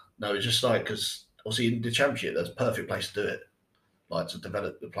yeah, no, it's just like because obviously in the Championship, that's a perfect place to do it. Like to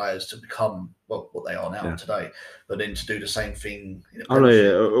develop the players to become what they are now today, but then to do the same thing. Oh no, yeah,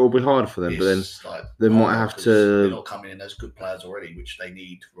 it'll be hard for them, but then like they might have to. They're not coming in as good players already, which they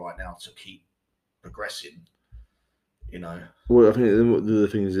need right now to keep progressing. Well, I think the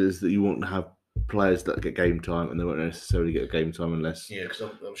thing is that you want to have players that get game time, and they won't necessarily get game time unless. Yeah, because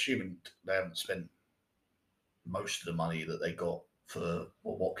I'm assuming they haven't spent most of the money that they got for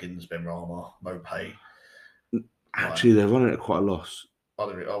Watkins, Benrahma, Mopay. Actually, they're running at quite a loss. I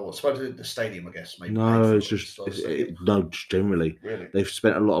suppose the stadium, I guess. Maybe no, it's just generally. Really? They've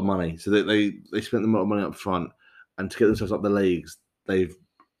spent a lot of money, so they spent a lot of money up front, and to get themselves up the leagues, they've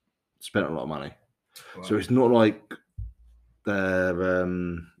spent a lot of money. Right. So it's not like they've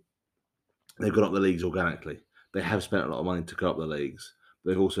got up the leagues organically. They have spent a lot of money to go up the leagues.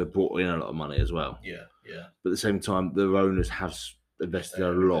 They've also brought in a lot of money as well. Yeah. But at the same time, the owners have invested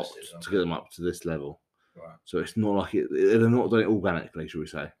a lot to get them up to this level. Right. So it's not like they're not doing it organically, shall we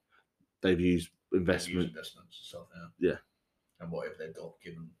say? They've used investments and stuff. Yeah. And whatever they've got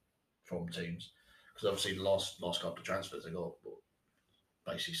given from teams, because obviously the last couple of transfers they got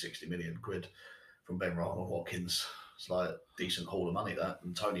basically 60 million quid from Benrahma, Watkins. It's like a decent haul of money that,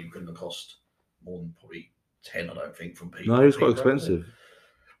 and Tony couldn't have cost more than probably 10, I don't think, from people. No, he was quite expensive.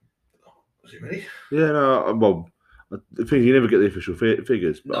 Was he really? Yeah, no. Well, I think you never get the official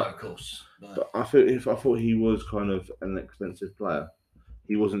figures. But, no, of course. No. But I thought he was kind of an expensive player.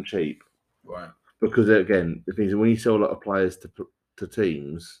 He wasn't cheap. Right. Because again, the thing is, when you sell a lot of players to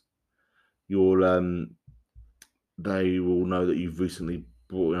teams, you'll they will know that you've recently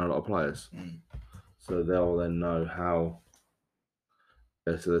brought in a lot of players. So they'll then know how.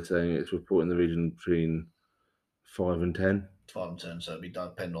 So they're saying it's reported in the region between 5 and 10. 5 and 10. So it'd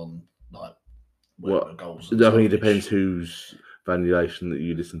depend on like what goals. I think it depends whose valuation that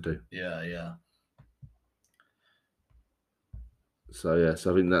you listen to. Yeah. So I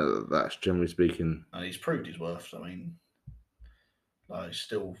think that's generally speaking. And he's proved his worth. I mean, like he's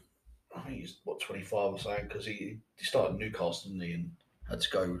still. I think he's 25 or something because he started Newcastle, didn't he, and had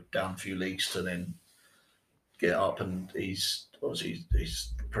to go down a few leagues to then get up, and he's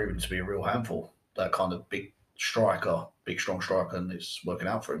proven to be a real handful. That kind of big strong striker, and it's working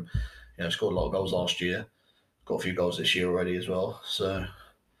out for him. Scored a lot of goals last year, got a few goals this year already as well. So,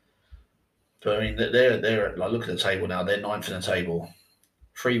 but I mean, they're like look at the table now. They're 9th in the table,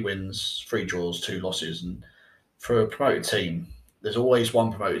 3 wins, 3 draws, 2 losses, and for a promoted team, there's always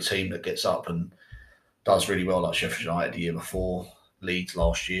one promoted team that gets up and does really well, like Sheffield United the year before, Leeds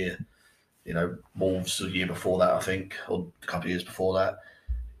last year. Wolves the year before that, I think, or a couple of years before that.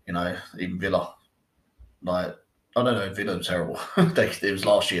 Even Villa. Like, I don't know, Villa was terrible. It was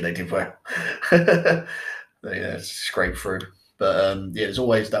last year they did well. They scraped through. But there's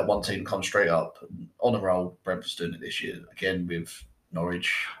always that one team comes straight up. On a roll, Brentford's doing it this year. Again, with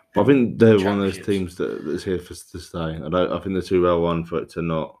Norwich. I think they're one of those teams that's here to stay. I think they're too well won for it to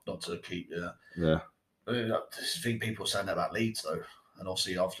not to keep. Yeah. I think people are saying that about Leeds though. And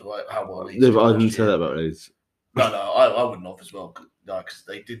obviously, after how well Leeds. Yeah, but I didn't say that about Leeds. No, I wouldn't have as well. Because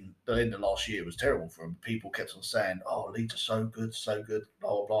they didn't. In the last year, it was terrible for them. People kept on saying, "Oh, Leeds are so good,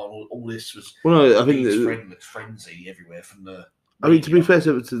 blah blah blah." All this was. Well, no, I think frenzy everywhere from the. I mean, to be fair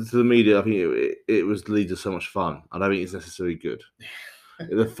to the media, I think it was Leeds are so much fun. I don't think it's necessarily good.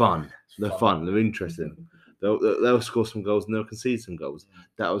 They're fun. They're fun. They're interesting. They'll score some goals and they'll concede some goals.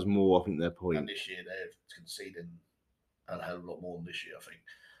 That was more, I think, their point. And this year they're conceding a hell of a lot more than this year, I think.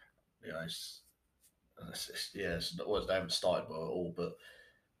 They haven't started well at all. But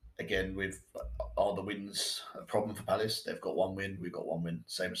again, are the wins a problem for Palace? They've got 1 win. We've got 1 win.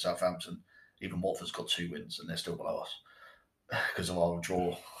 Same as Southampton. Even Watford's got 2 wins, and they're still below us because of our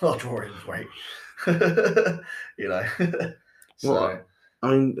drawing rate. So, well,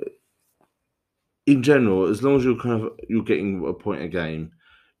 I mean, in general, as long as you're getting a point a game,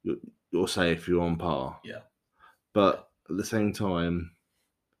 you're safe, you're on par. Yeah. But at the same time,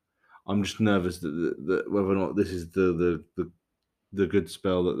 I'm just nervous that whether or not this is the good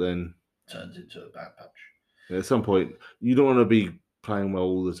spell that then turns into a bad patch. At some point you don't want to be playing well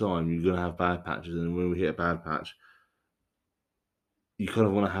all the time. You're going to have bad patches, and when we hit a bad patch, you kind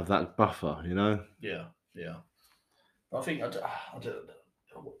of want to have that buffer, you know? Yeah. I think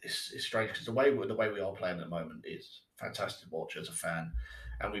it's strange because the way we are playing at the moment is fantastic to watch as a fan,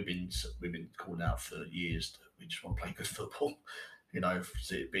 and we've been calling out for years that we just want to play good football. You know,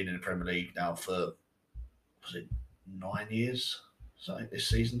 being in the Premier League now for was it 9 years? So this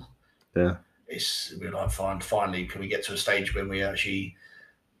season, Yeah. We're like finally can we get to a stage when we actually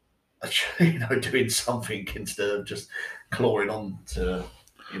doing something instead of just clawing on to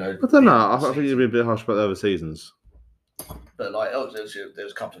I don't know. I think you'd be a bit harsh about the other seasons. But like, there's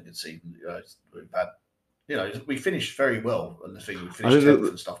a couple of good seasons. We've had, we finished very well, and the thing we finished 10th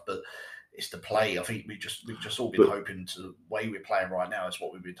and stuff. But it's the play. I think we've just all been hoping to the way we're playing right now is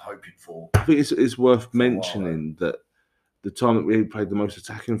what we've been hoping for. I think it's worth mentioning that the time that we played the most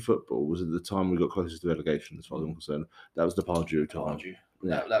attacking football was at the time we got closest to relegation, as far as I'm concerned. That was the Pardew time.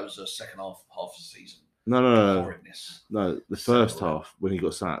 Yeah. That was the second half of the season. No. The first half when he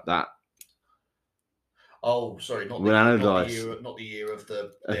got sacked. That. Oh, sorry, not the year of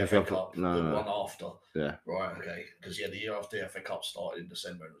the FA Cup. The one after. Yeah. Right. Okay. Because the year after the FA Cup started in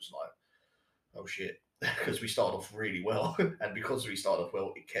December, it was like, oh shit, because we started off really well, and because we started off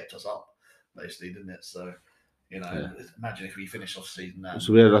well, it kept us up, basically, didn't it? So. Imagine if we finished off the season now.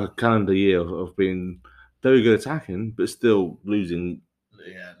 So we had like a calendar year of being very good attacking, but still losing.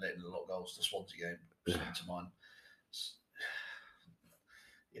 Yeah, letting a lot of goals. The Swansea game sprang to mind.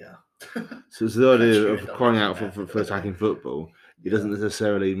 Yeah. So it's the idea of crying out for attacking football. It doesn't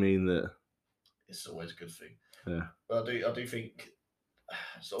necessarily mean that it's always a good thing. Yeah. But I do think.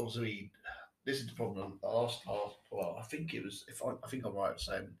 So obviously, this is the problem. I think it was. I think I'm right in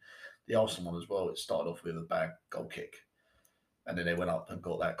saying the Arsenal one as well. It started off with a bad goal kick, and then they went up and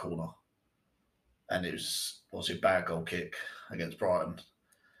got that corner, and it was obviously a bad goal kick against Brighton.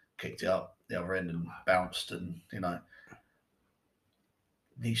 Kicked it up the other end and bounced, and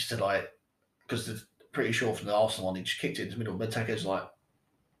needs to because pretty sure from the Arsenal one he just kicked it in the middle. Benteke's like,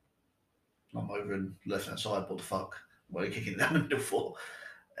 I'm over in left hand side. What the fuck? What are you kicking it down the middle for?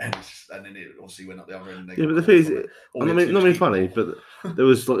 And then it obviously went up the other end. Yeah, but the thing is, not being funny, but there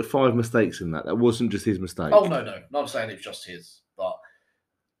was like 5 mistakes in that. That wasn't just his mistake. Oh no! Not saying it's just his, but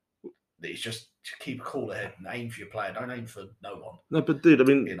it's just to keep a cool head and aim for your player. Don't aim for no one. No, but dude, I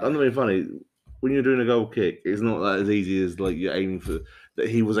mean, I'm not being funny. When you're doing a goal kick, it's not that as easy as like you're aiming for that.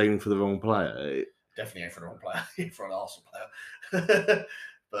 He was aiming for the wrong player. Definitely aiming for the wrong player, for an Arsenal player.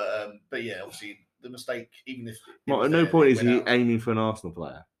 but yeah, obviously the mistake, even if Mark, at no point is he aiming for an Arsenal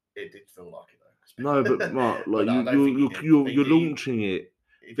player. It did feel like it though. No, but Mark, like you're launching it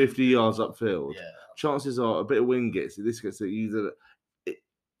 50 yards upfield. Yeah. Chances are a bit of wind gets it. This gets it.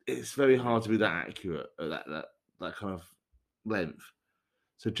 It's very hard to be that accurate at that kind of length.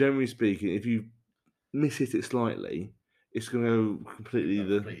 So generally speaking, if you miss it slightly, it's going to go completely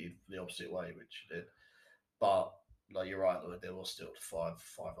the opposite way, which it did. But like you're right, there was still five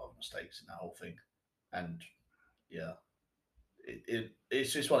other mistakes in that whole thing, and yeah,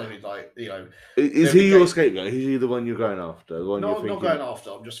 it's just one of these Is he your scapegoat? Is he the one you're going after? No, I'm not going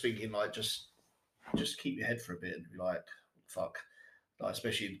after. I'm just thinking just keep your head for a bit and be like, fuck. Like,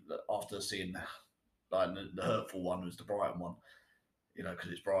 especially after seeing the hurtful one was the Brighton one,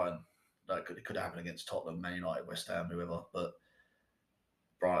 because it's Brighton. Like, it could happen against Tottenham, Man United, West Ham, whoever, but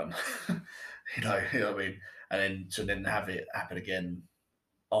Brighton, you know what I mean. And then have it happen again,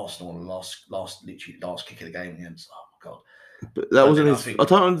 Arsenal on the last kick of the game against. Oh my god! But that wasn't his. I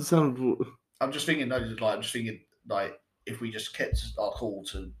don't understand. I'm just thinking, if we just kept our call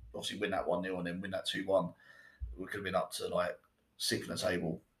to obviously win that 1-0 and then win that 2-1, we could have been up to 6th in the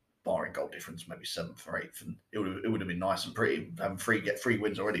table, barring goal difference, maybe 7th or 8th, and it would have been nice and pretty. Having get 3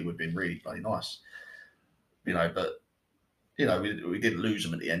 wins already would have been really bloody nice, But we didn't lose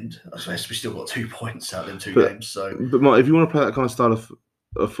them at the end. I suppose we still got 2 points out of them 2 games. So, but Mike, if you want to play that kind of style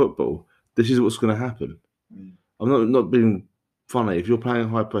of football, this is what's going to happen. I'm not being funny. If you're playing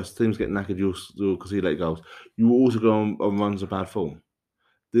high press, teams get knackered, you'll concede late goals. You will also go on runs of bad form.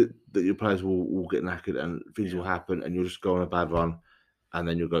 That your players will get knackered and things will happen, and you'll just go on a bad run, and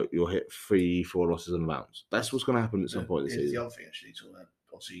then you'll hit 3-4 losses on the bounce. That's what's going to happen at some point this season. The other thing actually,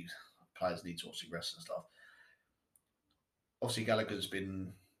 obviously players need to rest and stuff. Obviously, Gallagher's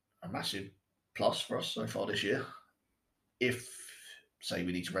been a massive plus for us so far this year. If, say,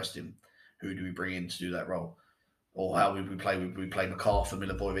 we need to rest him, who do we bring in to do that role? Or how would we play? Would we play MacArthur,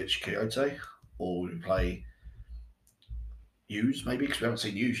 Milivojevic, Kyoto? Or would we play Hughes, maybe? Because we haven't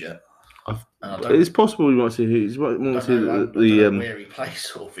seen Hughes yet. It's possible we might see Hughes. I don't know where he plays,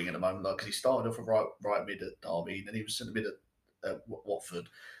 sort of thing, at the moment. Because he started off with right mid at Derby, and then he was centre mid at Watford.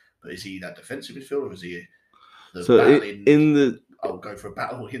 But is he that defensive midfielder, or is he I'll go for a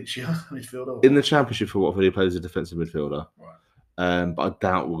battle against you midfielder? In the Championship for Watford, he plays as a defensive midfielder. Right. But I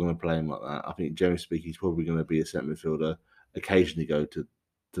doubt we're going to play him like that. I think, generally speaking, he's probably going to be a centre midfielder, occasionally go to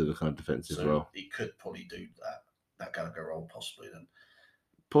the kind of defensive role. He could probably do that Gallagher role, possibly then.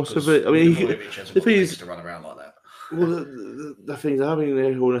 Possibly. I mean, if he's to run around like that. Well, the thing is, I don't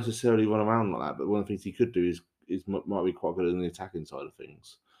think he'll necessarily run around like that. But one of the things he could do is might be quite good in the attacking side of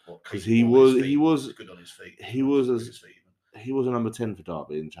things. Because he was good on his feet. He was a number 10 for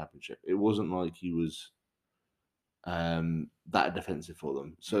Derby in the Championship. It wasn't like he was that defensive for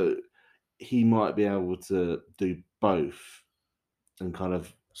them. So he might be able to do both and kind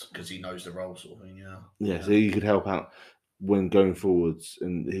of because he knows the role, sort of thing. Yeah. So he could help out when going forwards,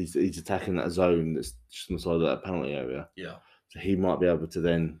 and he's attacking that zone that's just on the side of that penalty area. Yeah. So he might be able to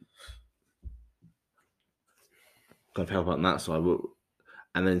then kind of help out on that side,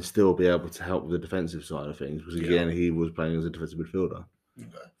 and then still be able to help with the defensive side of things. Because again, he was playing as a defensive midfielder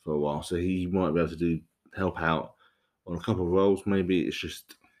for a while, so he might be able to help out on a couple of roles. Maybe it's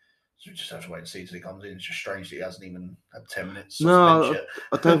just. So we just have to wait and see until he comes in. It's just strange that he hasn't even had 10 minutes. No,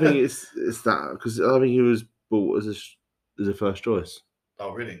 I don't think it's that, because I think he was bought as a first choice.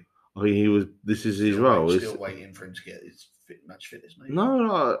 Oh, really? I think this is his role. Still waiting for him to get his match fitness, maybe?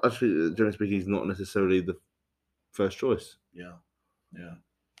 No, actually, generally speaking, he's not necessarily the first choice. Yeah.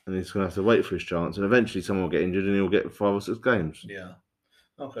 And he's going to have to wait for his chance, and eventually someone will get injured and he'll get 5 or 6 games. Yeah.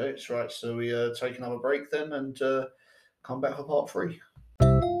 Okay, that's right. So we take another break then and come back for part 3.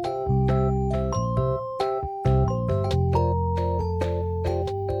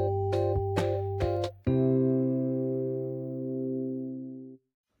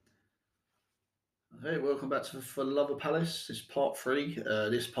 Hey, welcome back to For the Love of Palace. This is part 3.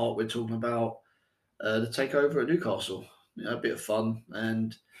 This part we're talking about the takeover at Newcastle. A bit of fun,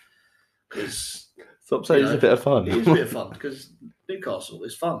 and because stop saying it's a bit of fun. It is a bit of fun because Newcastle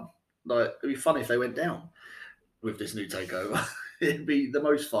is fun. Like, it'd be fun if they went down with this new takeover. It'd be the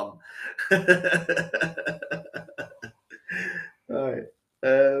most fun. Right.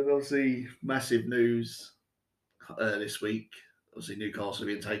 Obviously, massive news this week. Obviously, Newcastle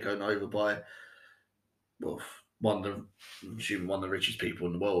being taken over by one of the richest people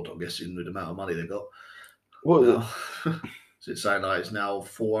in the world. I'm guessing with the amount of money they got. What? So it's saying like it's now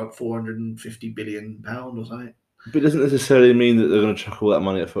 £450 billion or something. But it doesn't necessarily mean that they're going to chuck all that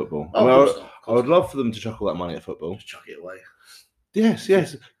money at football. I would love for them to chuck all that money at football. Just chuck it away. Yes.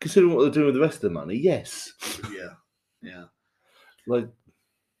 Considering what they're doing with the rest of the money, yes. Yeah. Like,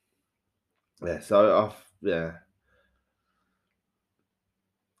 so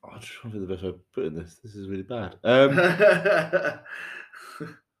I'm just trying to think the best way of putting this. This is really bad.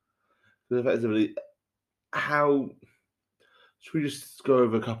 Effectively, should we just go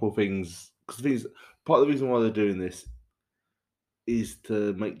over a couple of things? Because part of the reason why they're doing this is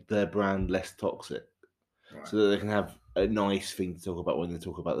to make their brand less toxic, so that they can have a nice thing to talk about when they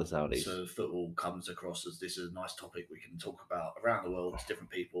talk about the Saudis. So football comes across as this is a nice topic we can talk about around the world to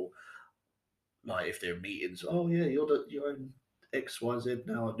different people. Like if they're meetings, oh yeah, you're own XYZ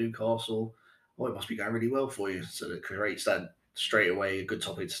now at Newcastle. Oh, it must be going really well for you. So it creates that straight away a good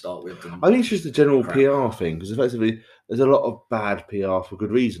topic to start with. I think it's just a general PR thing, because effectively there's a lot of bad PR for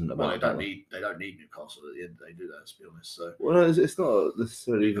good reason. Well, they don't need Newcastle at the end. They do that, to be honest. So it's not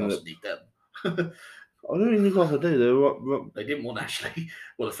necessarily Newcastle need them. I don't think Newcastle do. They didn't want Ashley.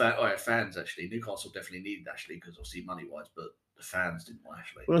 Well, the fans actually. Newcastle definitely needed Ashley because obviously money wise, but the fans didn't want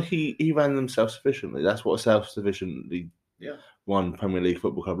Ashley. Well, he ran them self-sufficiently. That's what a self-sufficiently one Premier League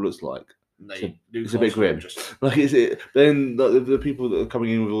football club looks like. It's a bit grim. Then the people that are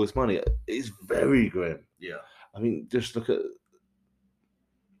coming in with all this money, it's very grim. Yeah. I mean, just look at.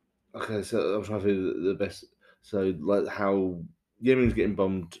 Okay, so I'm trying to think the best. So, like how Yemen's getting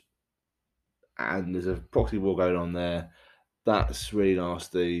bombed, and there's a proxy war going on there. That's really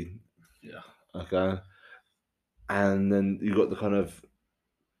nasty. Yeah. Okay. And then you've got the kind of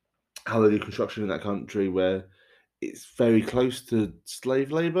how they do construction in that country where it's very close to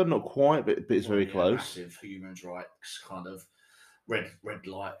slave labour, not quite, but it's very close. Massive human rights kind of red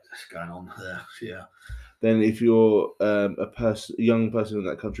light going on there. Yeah. Then if you're a young person in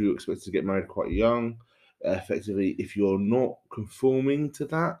that country, you're expected to get married quite young. Effectively, if you're not conforming to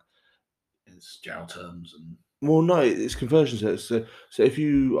that, it's jail terms and Well, no, it's conversion. So if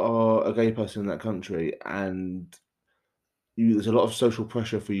you are a gay person in that country and there's a lot of social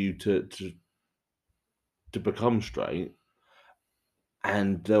pressure for you to become straight,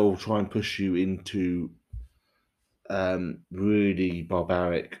 and they'll try and push you into really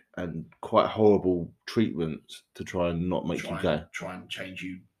barbaric and quite horrible treatments to try and not make you gay. Try and change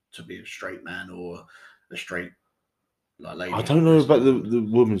you to be a straight man or a straight lady. I don't know about the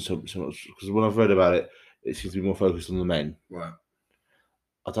women so much, because when I've read about it, it seems to be more focused on the men. Right.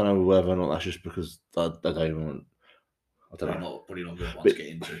 I don't know whether or not that's just because I don't even want. I don't know. Probably not good one to get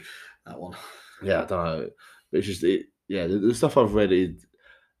into that one. Yeah, I don't know. But it's just the stuff I've read is.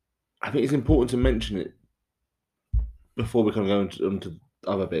 I think it's important to mention it before we kind of go into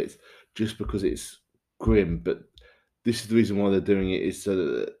other bits, just because it's grim. But this is the reason why they're doing it, is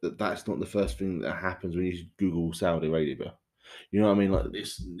so that's not the first thing that happens when you Google Saudi Arabia. You know what I mean? Like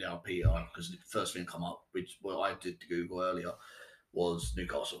this now, Peter, because the first thing come up, which what I did to Google earlier, was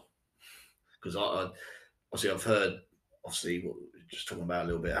Newcastle. Because I obviously I've heard, obviously just talking about a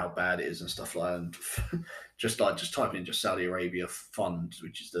little bit how bad it is and stuff like that, and just typing in just Saudi Arabia fund,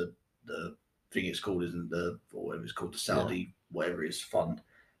 which is the thing it's called, isn't the, or whatever it's called, the Saudi whatever it is fund,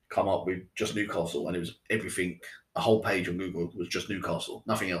 come up with just Newcastle, and it was everything. A whole page on Google was just Newcastle,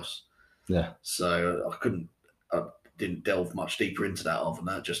 nothing else. Yeah. So I didn't delve much deeper into that other than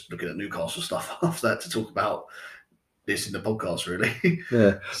that, just looking at Newcastle stuff after that to talk about this in the podcast, really.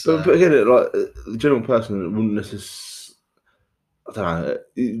 Yeah. So, but again, like the general person wouldn't necessarily, I don't know,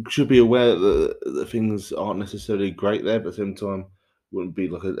 it should be aware that things aren't necessarily great there, but at the same time, wouldn't be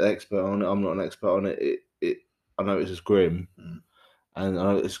like an expert on it. I'm not an expert on it. I know it's just grim, and I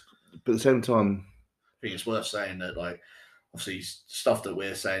know it's, but at the same time, I think it's worth saying that, like, obviously, stuff that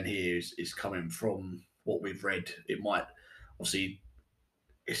we're saying here is coming from what we've read. It might, obviously,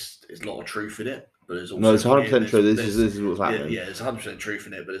 it's a lot of truth in it, but there's also it's 100% true. This is what's happening. Yeah, there's 100% truth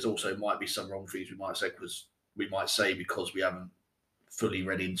in it, but there's also might be some wrong things we might say because we haven't fully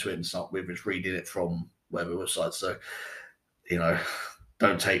read into it and stuff. We're just reading it from whatever website. So,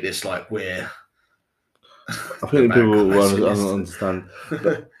 don't take this like we're. I think people will understand.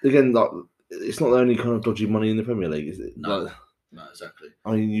 But again, like, it's not the only kind of dodgy money in the Premier League, is it? No, no, exactly.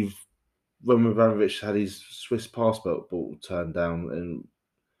 I mean, Roman Abramovich had his Swiss passport turned down, and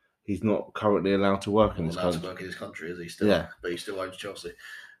he's not currently allowed to work in this country. To work in this country, is he still? Yeah, but he still owns Chelsea.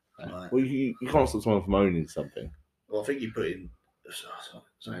 Well, you can't stop someone from owning something. Well, I think he put in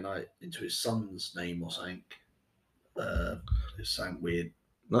something like into his son's name or something. It's something weird.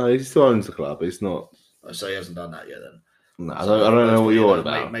 No, he still owns the club. It's not. So he hasn't done that yet. Then. No, I don't know what you're on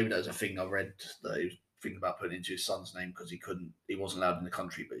about. Maybe there's a thing I read that he was thinking about putting into his son's name because he wasn't allowed in the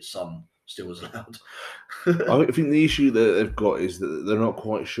country, but his son still was allowed. I think the issue that they've got is that they're not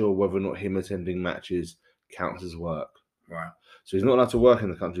quite sure whether or not him attending matches counts as work. Right. So he's not allowed to work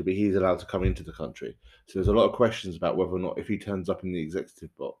in the country, but he's allowed to come into the country. So there's a lot of questions about whether or not, if he turns up in the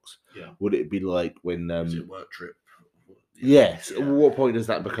executive box, would it be like when is it a work trip? Yes. At what point does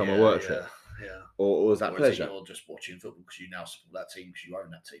that become a work trip? Yeah. Or is that pleasure? You're just watching football because you now support that team because you own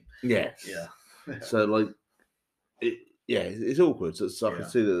that team. Yes. Yeah. So like, it's awkward. So I can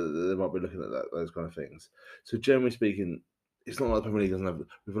see that they might be looking at those kind of things. So generally speaking, it's not like the Premier League doesn't have.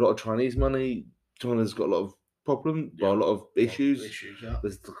 With a lot of Chinese money, China's got a lot of problems, a lot of issues.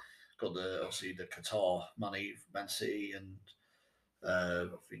 There's got obviously the Qatar money, Man City, and I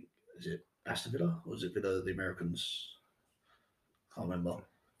think, is it Aston Villa or is it Villa the Americans? Can't remember.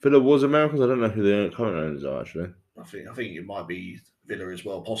 Villa was Americans. I don't know who the current owners are actually. I think it might be Villa as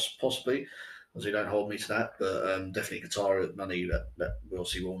well, possibly. Obviously, don't hold me to that, but definitely Qatar money that we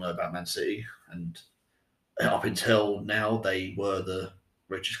obviously all know about Man City, and up until now they were the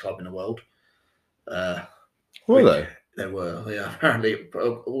richest club in the world. Were they? They were, yeah. Apparently,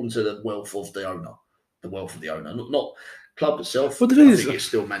 according to the wealth of the owner, not club itself. Well, I think it's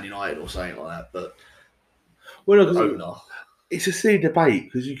still Man United or something like that, but owner. It's a silly debate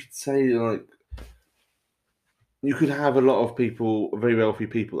because you could say like you could have a lot of people, very wealthy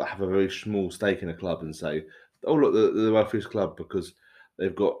people, that have a very small stake in a club and say, "Oh, look, the wealthiest club because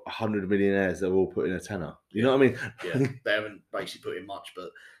they've got 100 millionaires that are all put in a tenner." You know what I mean? Yeah, they haven't basically put in much, but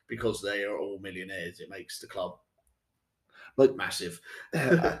because they are all millionaires, it makes the club like massive.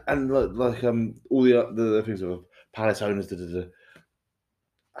 And like all the other things of Palace owners,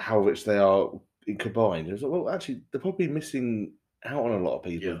 how rich they are combined. It was like, well, actually, they're probably missing out on a lot of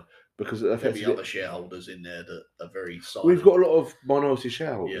people because there'll be other shareholders in there that are very silent. We've got a lot of minority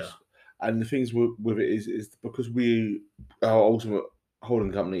shareholders, and the things with it is because our ultimate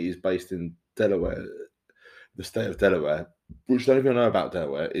holding company is based in Delaware, the state of Delaware. Which the only thing I know about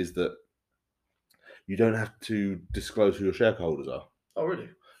Delaware is that you don't have to disclose who your shareholders are. Oh, really?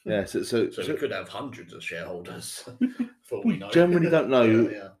 Yeah, so we could have hundreds of shareholders. For all we we know. generally don't know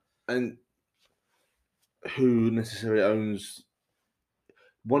Yeah. and who necessarily owns.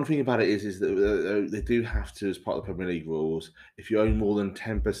 One thing about it is that they do have to, as part of the Premier League rules, if you own more than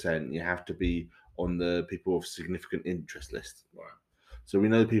 10%, you have to be on the people of significant interest list. Right. So we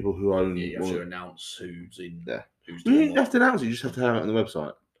know people who own. Yeah, you have to announce who's in. Yeah. Who's You doing don't what. have to announce it. You just have to have it on the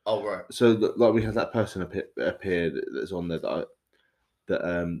website. Oh, right. So, like, we had that person appeared that's on there that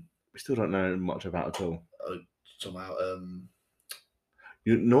we still don't know much about at all. Talking about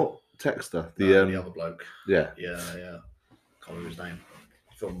You not Texter, the other bloke. Yeah. Yeah. Can't remember his name.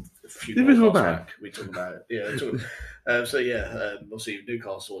 From a few The Invisible Man. back, we talked about it. Yeah. Obviously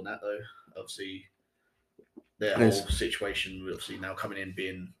Newcastle and that though. Obviously, their whole situation. Obviously now coming in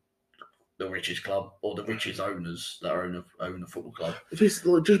being the richest club or the richest owners that own a football club. Just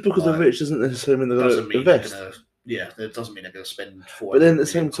because they're rich doesn't necessarily mean they're going to invest. It doesn't mean they're going to spend. But then at the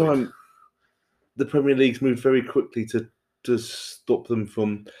same time, the Premier League's moved very quickly to stop them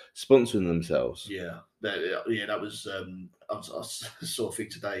from sponsoring themselves. Yeah, that was. I saw a thing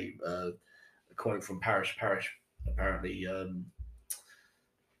today. A quote from Parish. Parish apparently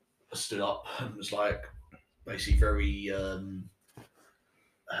stood up and was like, basically very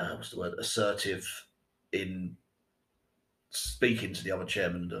what's the word? Assertive in speaking to the other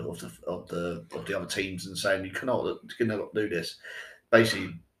chairman of the other teams and saying you cannot do this.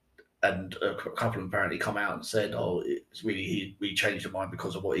 Basically. And a couple of them apparently come out and said, "Oh, it's really we changed their mind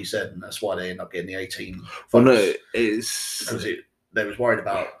because of what he said, and that's why they end up getting the 18." Well, no, it's because they was worried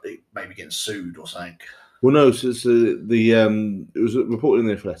about it maybe getting sued or something. Well, no, so the it was reported in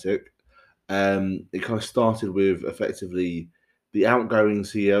the Athletic. It kind of started with effectively the outgoing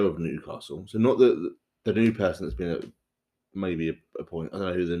CEO of Newcastle, so not the new person that's been maybe appointed. I don't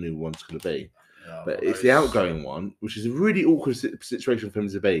know who the new one's going to be. Yeah, but it's the outgoing one, which is a really awkward situation for him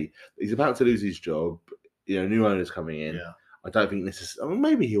to be. He's about to lose his job. New owners coming in. Yeah. I don't think necessarily. I mean,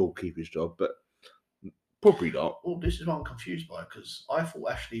 maybe he'll keep his job, but probably not. Well, this is what I'm confused by because I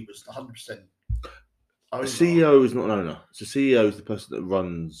thought Ashley was 100%. A CEO is not an owner. So CEO is the person that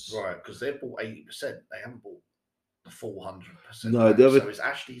runs. Right, because they bought 80%. They haven't bought the full 100%. No, the other. So is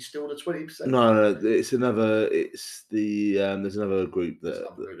Ashley still the 20%? No, it's another. It's the there's another group that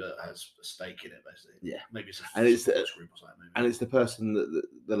has a stake in it, basically. Yeah, maybe it's a group or something. Maybe. And it's the person that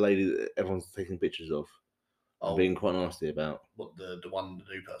the lady that everyone's taking pictures of, being quite nasty about. What the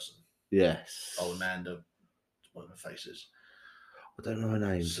new person? Yes. Oh, Amanda, what her face is. I don't know her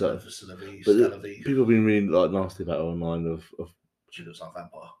name. But people have been really nasty about her online. Of she looks like a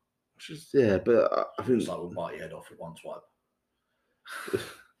vampire. But I think it's like we'll bite your head off with one swipe.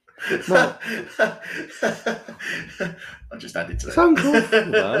 I just added to that.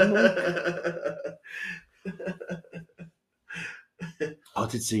 I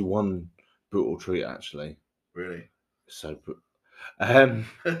did see one brutal tweet actually. Really? So,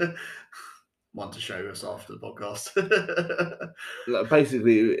 one to show us after the podcast.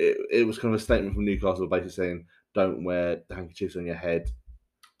 Basically, it was kind of a statement from Newcastle, basically saying, "Don't wear handkerchiefs on your head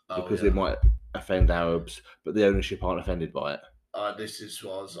because it might offend Arabs, but the ownership aren't offended by it." This is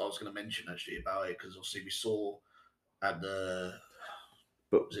what I was going to mention actually about it because obviously we saw at the.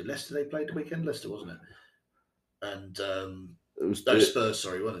 But was it Leicester they played the weekend? Leicester, wasn't it? And it was Spurs.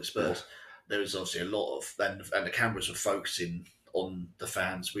 Sorry, wasn't it Spurs? Yeah. There was obviously a lot of and the cameras were focusing on the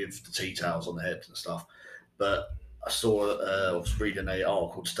fans with the tea towels on the head and stuff. But I saw I was reading an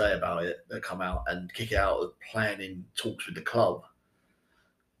article today about it. They come out and kick it out of planning talks with the club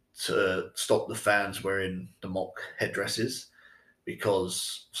to stop the fans wearing the mock headdresses.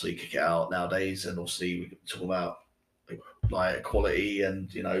 Because obviously kick it out nowadays, and obviously we talk about like equality and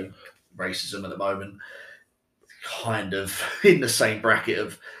racism at the moment, kind of in the same bracket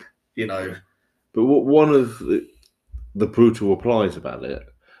of But one of the brutal replies about it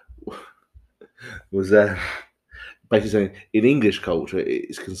was basically saying in English culture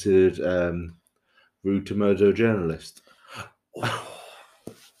it's considered rude to murder a journalist.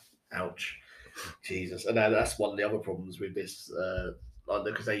 Ouch. Jesus, and that's one of the other problems with this,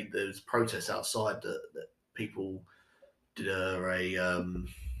 because there's protests outside that people did a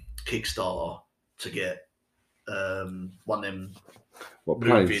Kickstarter to get one of them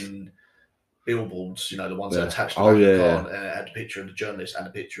moving billboards, the ones that attached to the car, and it had a picture of the journalist and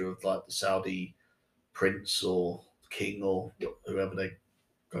a picture of like the Saudi prince or king or whoever they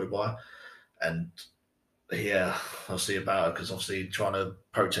go by, and yeah, I'll see about it because obviously trying to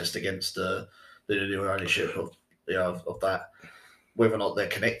protest against the new ownership of that. Whether or not they're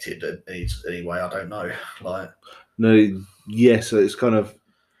connected in any way, I don't know. So it's kind of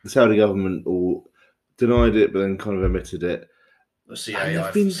the Saudi government or denied it, but then kind of admitted it. The CIA,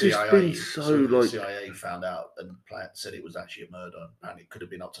 they've been CIA, so, the like- CIA found out and said it was actually a murder, and it could have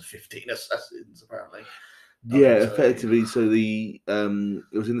been up to 15 assassins apparently. Yeah, Turkey. effectively. So it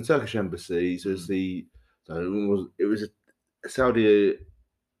was in the Turkish embassy. So it was a Saudi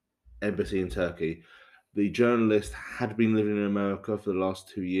embassy in Turkey. The journalist had been living in America for the last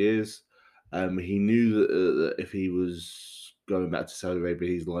 2 years. He knew that if he was going back to Saudi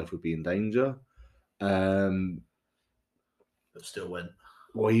Arabia, his life would be in danger. But still went.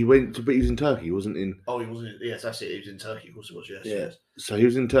 Well, he went to, but he was in Turkey. He wasn't in. Oh, he wasn't. Yes, that's it. He was in Turkey. Of course, it was. Yes, Yeah. yes. So he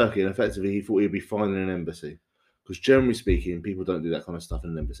was in Turkey, and effectively, he thought he'd be fine in an embassy, because generally speaking, people don't do that kind of stuff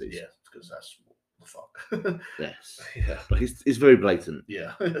in embassies. Yeah, because that's what the fuck. Yes. Yeah. Like it's very blatant.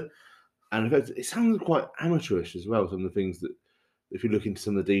 Yeah. And in fact, it sounds quite amateurish as well. Some of the things that, if you look into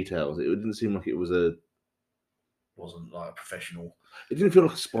some of the details, it didn't seem like it was wasn't like a professional. It didn't feel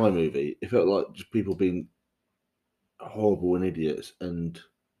like a spy movie. It felt like just people being horrible and idiots. And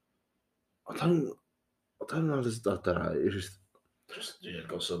I don't know. I don't know. It's just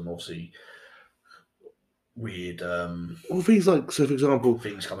got some obviously weird. Well, things like, so for example,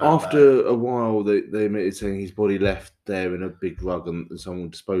 things come out after a while, they admitted saying his body left there in a big rug and someone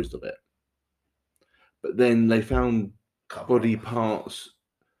disposed of it. But then they found body parts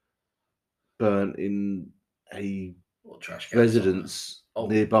burnt in a trash residence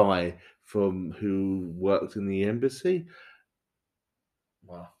nearby from who worked in the embassy.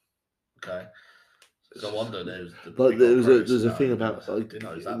 Wow. Okay. So I wonder there's a thing about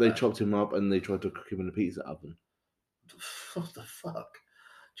they chopped him up and they tried to cook him in a pizza oven. What the fuck?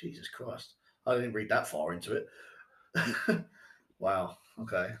 Jesus Christ! I didn't read that far into it. Wow.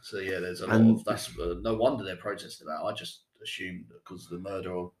 Okay. So yeah, there's a lot of that's no wonder they're protesting about. I just assumed because the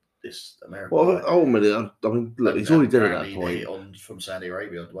murder of this American. Well, ultimately, I mean, look, he's already dead at that point. From Saudi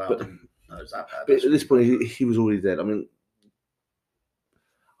Arabia. Wow, but, didn't know it was that bad. But at this point, he was already dead. I mean,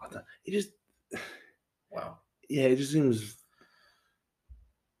 he just. Wow. Yeah, it just seems.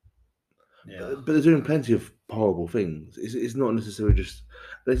 Yeah. But they're doing plenty of horrible things. It's not necessarily just.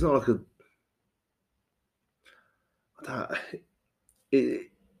 It's not like it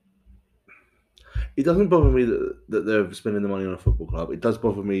doesn't bother me that they're spending the money on a football club. It does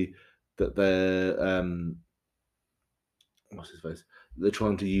bother me that they're what's his face? They're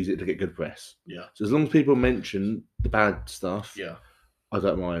trying to use it to get good press. Yeah. So as long as people mention the bad stuff, yeah, I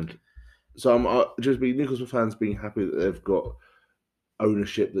don't mind. So I'm just being Newcastle fans being happy that they've got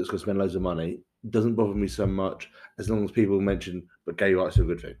ownership that's going to spend loads of money. Doesn't bother me so much as long as people mention, but gay rights are a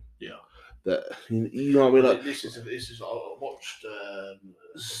good thing. Yeah. That you know what I mean. Like, this is. I watched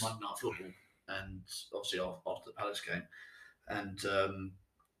Monday Night Football, and obviously after the Palace game, and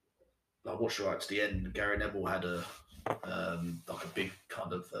I watched right to the end. Gary Neville had a like a big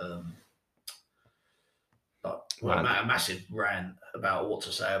kind of a massive rant about what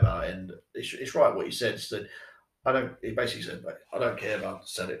to say about it, and it's right what he said. So he basically said, I don't care about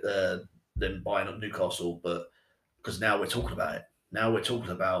them buying up Newcastle, but because now we're talking about it. Now we're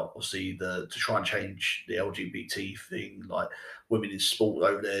talking about obviously to try and change the LGBT thing, like women in sport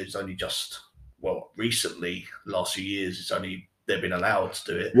over there. It's only just recently, last few years, it's only they've been allowed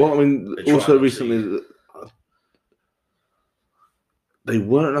to do it. Well, I mean, also recently they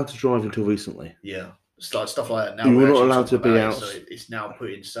weren't allowed to drive until recently. Yeah. Stuff like that. Now you were not allowed to be out. So it's now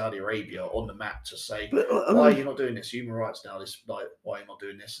putting Saudi Arabia on the map to say, why are you not doing this? Human rights now. Why are you not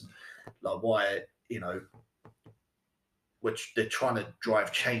doing this? And like, why, which they're trying to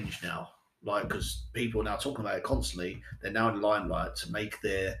drive change now. Like, because people are now talking about it constantly. They're now in the limelight to make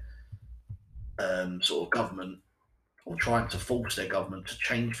their sort of government or trying to force their government to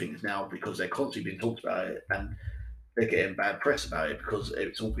change things now because they're constantly being talked about it and they're getting bad press about it because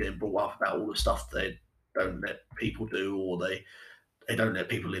it's all getting brought up about all the stuff they don't let people do, or they don't let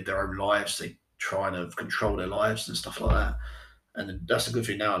people live their own lives. They try and control their lives and stuff like that. And that's a good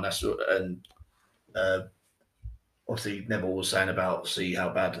thing now. And obviously Neville was saying about how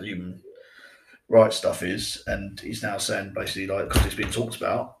bad the human rights stuff is, and he's now saying basically like because it's been talked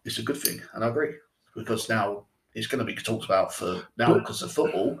about, it's a good thing, and I agree because now it's going to be talked about for now because of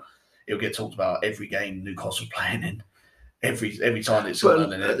football. It'll get talked about every game Newcastle playing in. Every time it's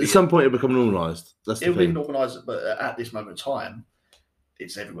on, and at some point it'll become normalised. It'll be normalised, but at this moment in time,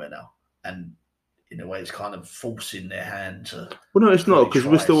 it's everywhere now, and in a way, it's kind of forcing their hand to. Well, no, it's not because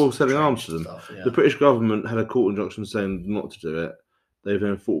we're still selling arms to them. Yeah. The British government had a court injunction saying not to do it. They've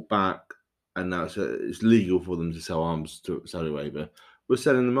then fought back, and now it's legal for them to sell arms to Saudi Arabia. We're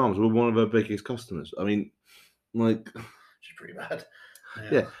selling them arms. We're one of their biggest customers. I mean, like, which is pretty bad.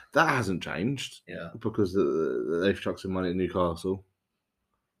 Yeah, that hasn't changed. Yeah, because they've chucked some money at Newcastle.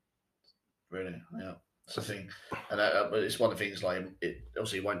 Really? Yeah. That's the thing, and but it's one of the things. Like it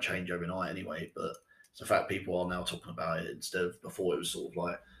obviously won't change overnight anyway, but it's the fact people are now talking about it instead of before. It was sort of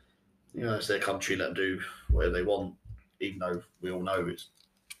like, it's their country, let them do whatever they want, even though we all know it's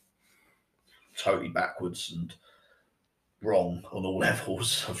totally backwards and wrong on all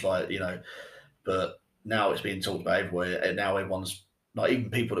levels of But now it's being talked about everywhere, and now everyone's like, even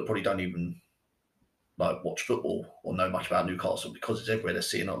people that probably don't even like watch football or know much about Newcastle, because it's everywhere. They're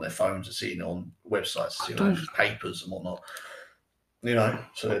seeing it on their phones, they're seeing it on websites, seeing it on papers and whatnot.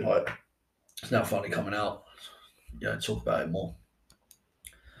 So like it's now finally coming out. Talk about it more.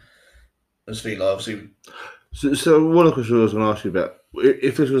 It's feel like obviously. So one of the questions I was going to ask you about,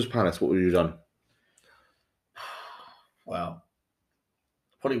 if this was Palace, what would you have done? Wow.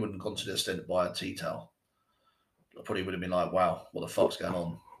 Probably wouldn't have gone to the extent to buy a tea towel. I probably would have been like, wow, what the fuck's going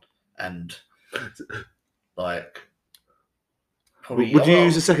on? And like, probably. Would you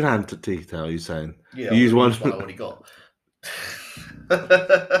use a second-hand tea towel? Are you saying? Yeah, you use one I already got.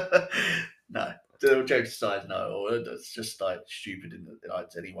 No, jokes aside, no. It's just like stupid in the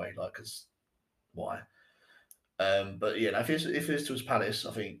lights anyway. Like, cause why? But yeah, if this was Palace,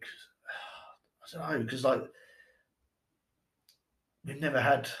 I think I don't know, because like we've never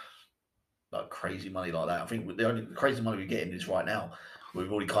had like crazy money like that. I think the only crazy money we're getting is right now. We've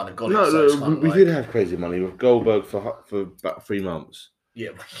already kind of got it. So we did have crazy money with Goldberg for about 3 months. Yeah,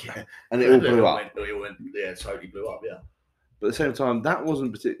 and it all blew up. Yeah, totally blew up. Yeah, but at the same time, that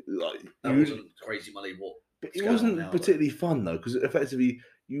wasn't particularly like that wasn't crazy money. But it wasn't particularly fun though, because effectively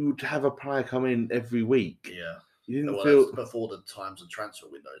you would have a player come in every week. Yeah, you didn't feel before the times of transfer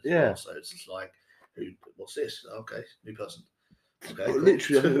windows. Yeah, well, so it's just like, what's this? Okay, new person. Okay, cool.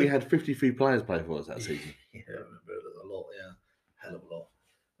 Literally, I think we had 53 players play for us that season. Yeah, I remember a lot. Yeah, hell of a lot.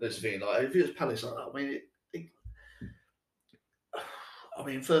 That's the thing. Like, if it was Palace, I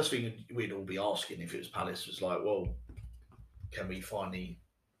mean, first thing we'd all be asking if it was Palace was like, well, can we finally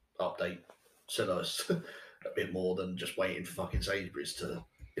sell us a bit more than just waiting for fucking Sainsbury's to,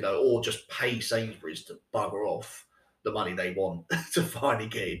 or just pay Sainsbury's to bugger off the money they want to finally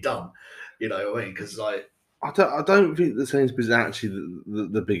get it done. You know what I mean? Because like, I don't think the Sainsbury's is actually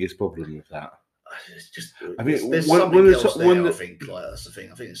the biggest problem with that. It's just, I mean, there's something else there. I think that's the thing.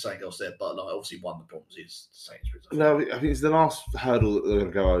 I think there's something else there, but like, obviously one of the problems is Sainsbury's. I think it's the last hurdle that they're going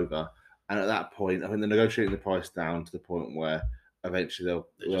to go over, and at that point, I think they're negotiating the price down to the point where eventually they'll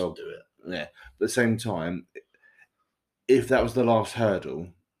do it. Yeah, but at the same time, if that was the last hurdle,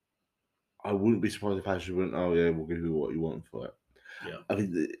 I wouldn't be surprised if Ashley went, "Oh yeah, we'll give you what you want for it." Yeah, I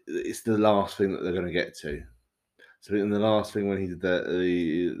think it's the last thing that they're going to get to. So in the last thing when he did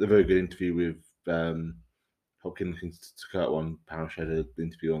the very good interview with Hopkins to Kurt one, Parish had an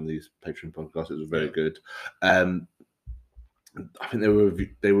interview on these Patreon podcasts. It was very good. I think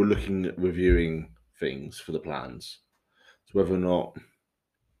they were looking at reviewing things for the plans. So whether or not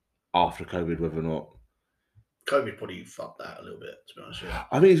after COVID, whether or not COVID probably fucked that a little bit, to be honest with you.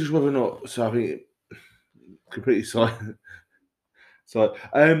 I think it's just whether or not. So I think completely silent. So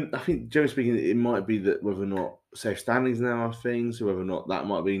I think, generally speaking, it might be that whether or not safe standings now are things, so whether or not that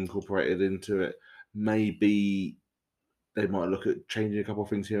might be incorporated into it. Maybe they might look at changing a couple of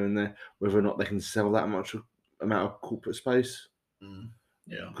things here and there. Whether or not they can sell that much amount of corporate space.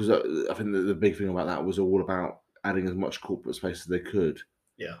 Yeah, because I think the big thing about that was all about adding as much corporate space as they could.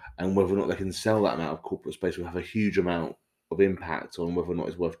 Yeah, and whether or not they can sell that amount of corporate space will have a huge amount of impact on whether or not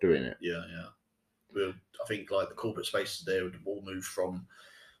it's worth doing it. Yeah. Well, I think like the corporate spaces there would all move from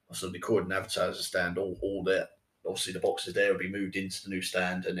the record and advertiser stand, all there. Obviously, the boxes there would be moved into the new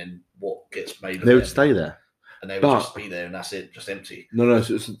stand, and then what gets made of they would stay there, and they would just be there, and that's it, just empty. No,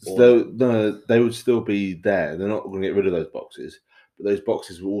 they would still be there. They're not going to get rid of those boxes, but those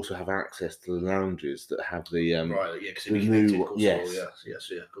boxes will also have access to the lounges that have the right, yeah, because it'd be connected, of course. Yes,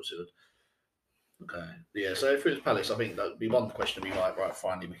 of course it would. Okay, yeah. So if it was Palace, I think that would be one question to be like, right,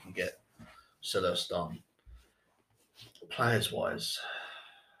 finally we can get Sellers done. Players wise,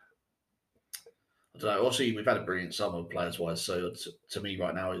 I don't know. Obviously, we've had a brilliant summer players wise. So to me,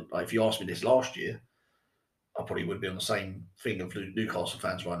 right now, like, if you asked me this last year, I probably would be on the same thing of Newcastle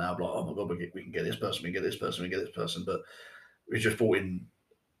fans right now. Like, oh my god, we can get this person, we can get this person, we can get this person. But we just brought in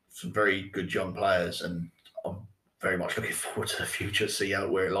some very good young players, and I'm very much looking forward to the future, see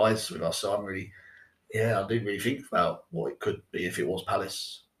where it lies with us. So I didn't really think about what it could be if it was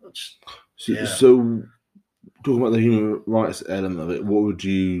Palace. So talking about the human rights element of it, what would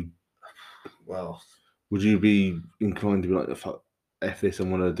you? Well, would you be inclined to be like, F this, I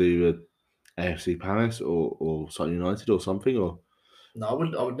want to do a AFC Palace or Sutton United or something? Or no,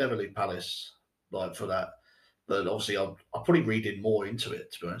 I would never leave Palace like for that. But obviously, I'll probably read in more into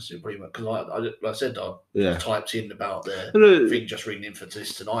it, to be honest. Because like I said, I Yeah. typed in about the No, thing, just reading in for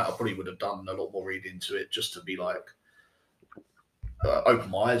this tonight. I probably would have done a lot more reading into it just to be like, open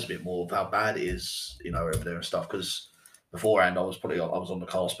my eyes a bit more of how bad it is, over there and stuff. Because beforehand, I was on the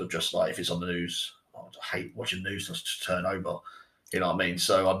cusp of just like, if it's on the news, I hate watching news just to turn over. You know what I mean?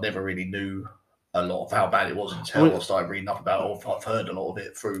 So I never really knew a lot of how bad it was until I started reading up about it. I've heard a lot of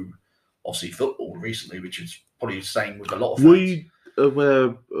it through obviously football recently, which is probably the same with a lot of fans. Were you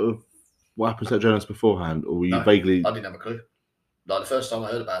aware of what happened to that journalist beforehand, or were you vaguely? I didn't have a clue. Like the first time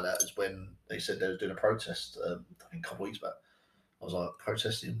I heard about that is when they said they were doing a protest. I think a couple of weeks back. I was like,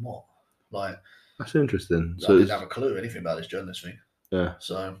 protesting what? Like, that's interesting. I didn't have a clue anything about this journalist thing. Yeah.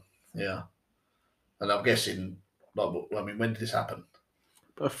 So yeah, and I'm guessing, when did this happen?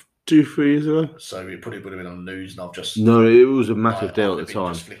 About 2-3 years ago. So it probably would have been on the news, and I've just no, it was a massive deal at the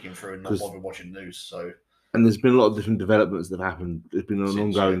time. Just flicking through and not bothered watching news. So and there's been a lot of different developments that have happened. It's been an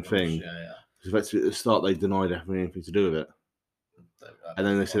ongoing thing. Yeah. Because at the start they denied having anything to do with it, and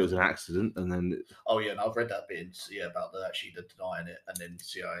then they said it was an accident, and then and I've read that bit about the denying it, and then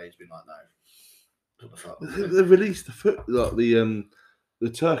CIA's been like, no. What the fuck? They released the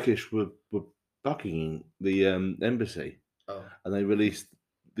Turkish were bugging the embassy, and they released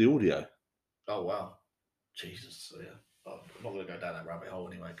the audio. Oh wow, Jesus! So, yeah, I'm not going to go down that rabbit hole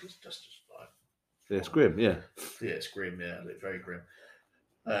anyway, because just like, it's grim. Yeah, it's grim. Yeah, very grim.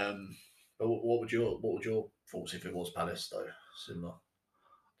 But what would your thoughts if it was Palace though? Similar.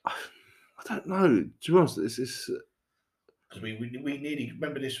 I don't know. To be honest, it's because we nearly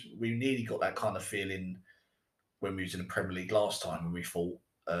remember this. We nearly got that kind of feeling when we was in the Premier League last time, when we thought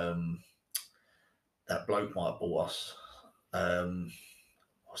that bloke might have bought us.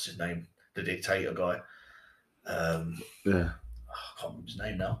 What's his name? The dictator guy. Yeah. I can't remember his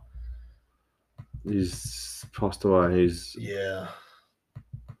name now. He's passed away.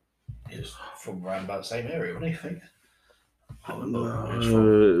 He was from around about the same area, wasn't he? I think.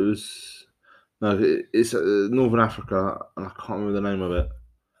 It's Northern Africa, and I can't remember the name of it.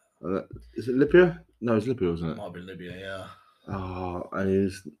 Is it Libya? No, it's Libya, wasn't it? Might be Libya, yeah. Oh, and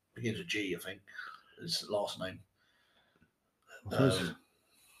he's begins with G, I think. His last name. Jesus.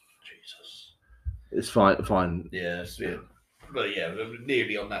 It's fine. Yeah, but yeah,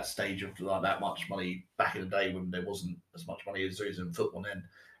 nearly on that stage of like that much money back in the day when there wasn't as much money as there is in football then,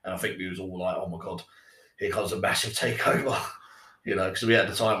 and I think we was all like, oh my god, here comes a massive takeover, because we at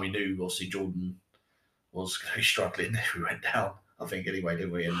the time we knew obviously Jordan was going to be struggling if we went down. I think anyway,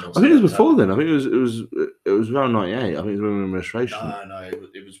 didn't we? I think it was before then. I think it was around '98. I think it was when we were in administration. No,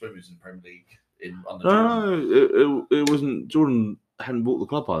 it was when we was in the Premier League under Jordan. No, it wasn't. Jordan hadn't bought the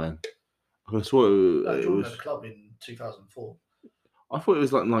club by then. I saw it. Jordan had the club in 2004. I thought it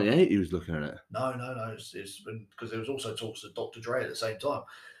was like '98. He was looking at it. No. It's because there was also talks of Dr. Dre at the same time.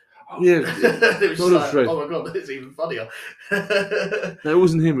 Oh yeah, it was like, oh my god, it's even funnier. No, it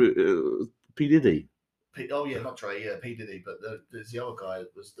wasn't him. It was P Diddy. Oh yeah, not Dre. Yeah, P Diddy. But there's the other guy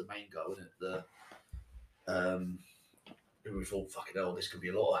that was the main guy, wasn't it? Who we thought, fucking hell, this could be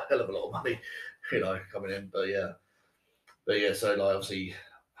hell of a lot of money, coming in. But yeah. So like, obviously,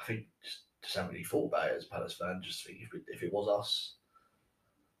 I think just haven't really thought about it as a Palace fan. Just think if it was us,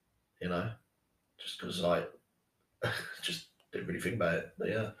 just because like, just didn't really think about it. But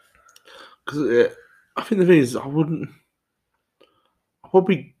yeah, because I think the thing is, I'd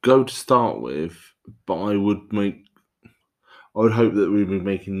probably go to start with, but I would hope that we'd be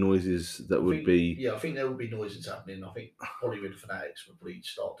making noises that would be. Yeah, I think there would be noises happening. I think Hollywood fanatics would probably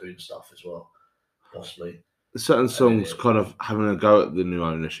start doing stuff as well, possibly. Certain songs kind of having a go at the new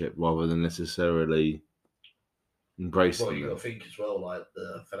ownership rather than necessarily embracing Well, you got to think as well, like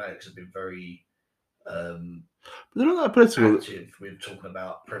the fanatics have been very but they're not that political. Active with talking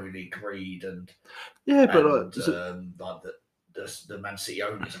about Premier League greed and but like the Man City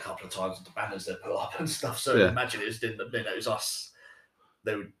owners a couple of times with the banners they put up and stuff. So imagine it was us.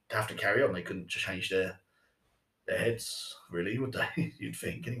 They would have to carry on. They couldn't just change their heads, really, would they? You'd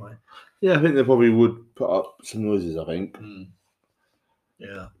think, anyway. Yeah, I think they probably would put up some noises. I think.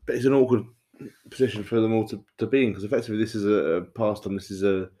 Yeah, but it's an awkward position for them all to be in because effectively this is a pastime. This is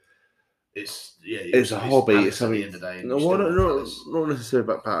a. It's a hobby. It's something. At the end of the day, not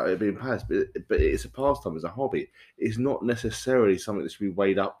necessarily about it being Palace, but it's a pastime. It's a hobby. It's not necessarily something that should be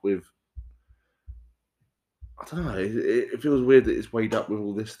weighed up with. I don't know. It feels weird that it's weighed up with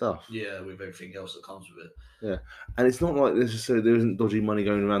all this stuff. Yeah, with everything else that comes with it. Yeah, and it's not like necessarily there isn't dodgy money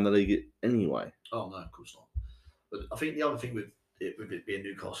going around the league anyway. Oh no, of course not. But I think the other thing with it being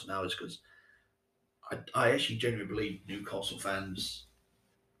Newcastle now is because I actually genuinely believe Newcastle fans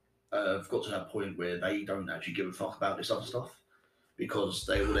have got to that point where they don't actually give a fuck about this other stuff because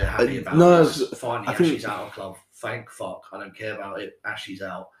they're happy about no, this. Finally, I think- Ashley's out of club. Thank fuck. I don't care about it. Ashley's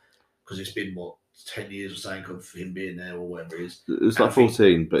out because it's been 10 years or something of him being there or whatever it is. It was like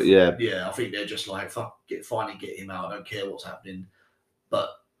 14, but yeah. Yeah, I think they're just like, fuck, finally get him out. I don't care what's happening. But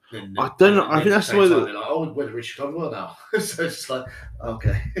then, I don't know. I think at that's the the way same time, that. they're like, oh, we're the Richard Club now. So it's like,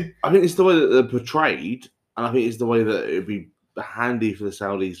 okay. I think it's the way that they're portrayed, and I think it's the way that it'd be handy for the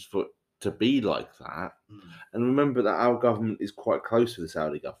Saudis to be like that. And remember that our government is quite close to the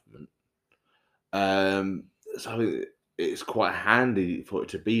Saudi government. So I think it's quite handy for it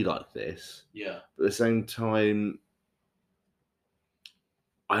to be like this. Yeah. But at the same time,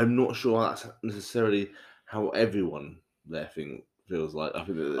 I'm not sure that's necessarily how everyone there feels like. I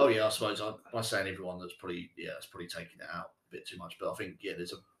think that, Oh yeah, I suppose I'm saying everyone that's probably taking it out a bit too much. But I think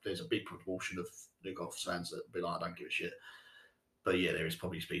there's a big proportion of Newcastle fans that be like, I don't give a shit. But yeah, there is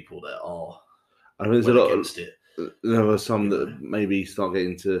probably people that are. I mean, there's a lot against it. There are some that maybe start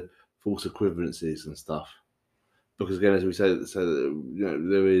getting into false equivalencies and stuff. Because again, as we say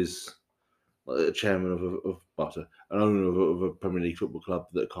there is like a chairman of Butter, an owner of a Premier League football club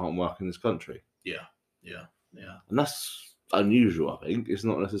that can't work in this country. Yeah. And that's unusual, I think. It's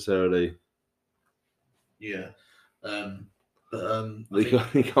not necessarily. Yeah.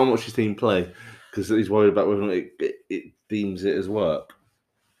 He can't watch his team play because he's worried about whether or not it deems it as work.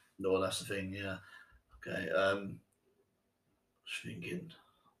 No, that's the thing, yeah. Okay. Thinking.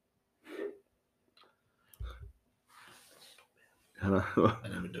 And then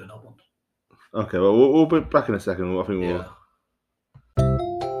we're doing another one. Okay, well, we'll be back in a second. I think we'll. Yeah.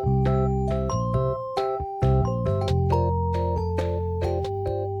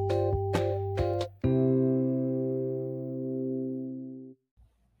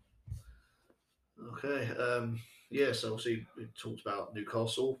 Okay. So obviously we talked about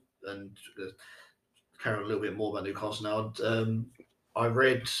Newcastle and carry on a little bit more about Newcastle now. I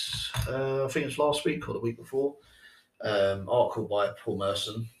read, I think it was last week or the week before, article by Paul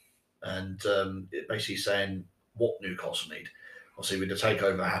Merson, and it basically saying what Newcastle need. Obviously, when the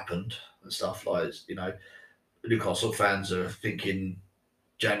takeover happened and stuff like, Newcastle fans are thinking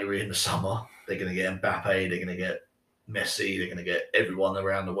January in the summer they're going to get Mbappe, they're going to get Messi, they're going to get everyone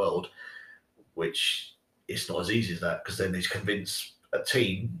around the world, which it's not as easy as that because then he's convinced a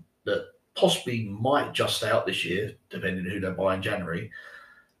team that possibly might just stay out this year, depending on who they buy in January,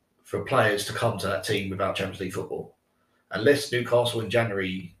 for players to come to that team without Champions League football. Unless Newcastle in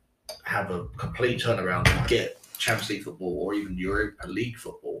January have a complete turnaround and get Champions League football or even Europa League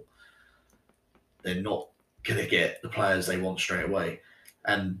football, they're not going to get the players they want straight away.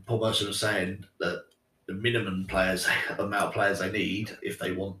 And Paul Merson was saying that the minimum amount of players they need if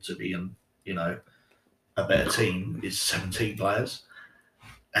they want to be a better team is 17 players.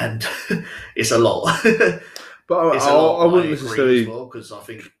 And it's a lot. But I wouldn't necessarily. Because I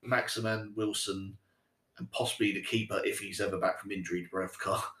think Maximin, Wilson, and possibly the keeper, if he's ever back from injury,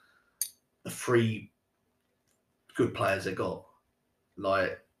 Dubravka, the three good players they got.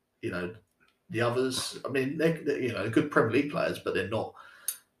 The others, I mean, they're good Premier League players, but they're not.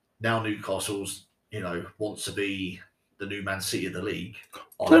 Now Newcastle's, wants to be the new Man City of the league.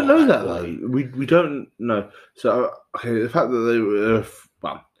 I don't know that though. We don't know. So okay, the fact that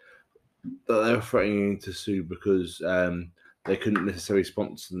they were threatening to sue because they couldn't necessarily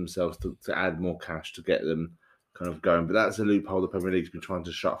sponsor themselves to add more cash to get them kind of going. But that's a loophole the Premier League's been trying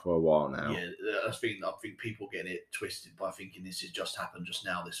to shut for a while now. Yeah, I think people getting it twisted by thinking this has just happened just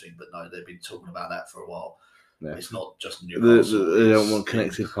now, this thing. But no, they've been talking about that for a while. Yeah. It's not just Newcastle. They don't want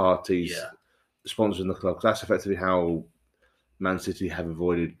connected parties sponsoring the club. That's effectively how Man City have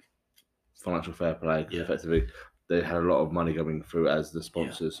avoided financial fair play. Because effectively, they had a lot of money coming through as the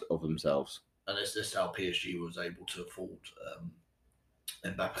sponsors of themselves. And it's just how PSG was able to afford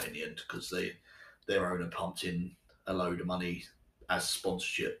Mbappe in the end because their owner pumped in a load of money as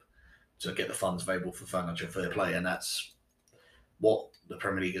sponsorship to get the funds available for financial fair play, and that's what the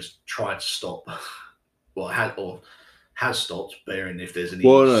Premier League has tried to stop. Has stopped, bearing if there's any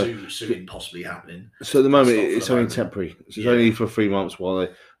suing possibly happening. So at the moment, it's only temporary. So it's only for 3 months while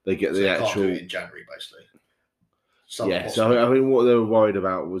they get the actual. Can't do it in January, basically. So I think what they were worried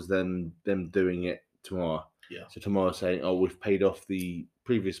about was them doing it tomorrow. Yeah. So tomorrow saying, "Oh, we've paid off the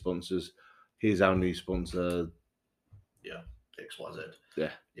previous sponsors. Here's our new sponsor." Yeah, XYZ.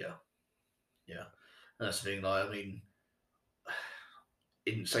 Yeah. And that's the thing.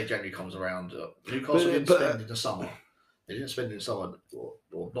 Say January comes around, Newcastle didn't spend in the summer. They didn't spend in the summer,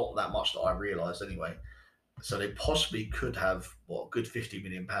 or not that much that I realised anyway. So they possibly could have a good £50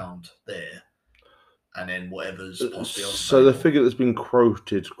 million there and then whatever's possibly else So the available. figure that's been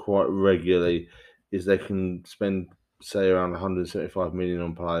quoted quite regularly is they can spend, say, around 175 million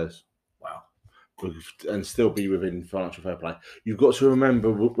on players. Wow. And still be within financial fair play. You've got to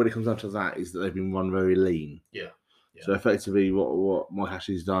remember when it comes down to that is that they've been run very lean. Yeah. So effectively, what Mike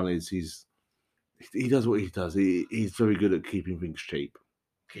Ashley's done is he does what he does. He's very good at keeping things cheap.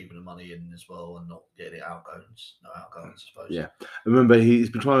 Keeping the money in as well and not getting it outgoings. No outgoings, I suppose. Yeah. Remember, he's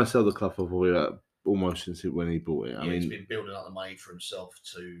been trying to sell the club for probably almost since when he bought it. I mean, he's been building up the money for himself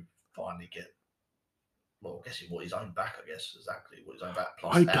to finally get. Well, I guess he bought his own back. I guess exactly what his own back.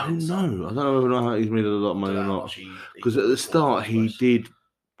 Plus I don't know. I don't know whether or not he's made a lot of money or not. Because at the start he did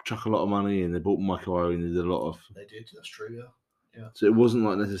chuck a lot of money in. They bought Michael Owen. They did a lot of. They did. That's true. Yeah. So it wasn't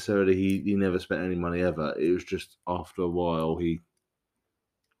like necessarily he never spent any money ever. It was just after a while he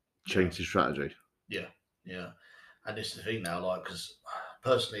changed his strategy. Yeah. And this is the thing now, like, because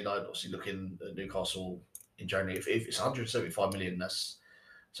personally, like, obviously looking at Newcastle in January, if it's 175 million, it's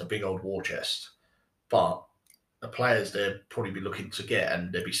a big old war chest. But the players they'd probably be looking to get,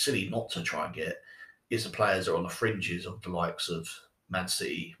 and they'd be silly not to try and get, is the players that are on the fringes of the likes of Man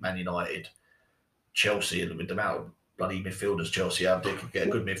City, Man United, Chelsea, and with the amount of bloody midfielders Chelsea have, they could get a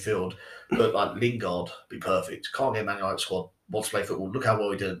good midfield. But like Lingard be perfect. Can't get Man United squad. Wants to play football. Look how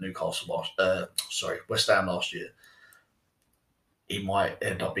well he did at Newcastle West Ham last year. He might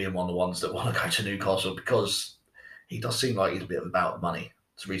end up being one of the ones that want to go to Newcastle because he does seem like he's a bit about money.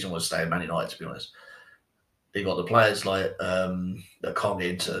 It's the reason I want to stay at Man United, to be honest. They got the players like that can't get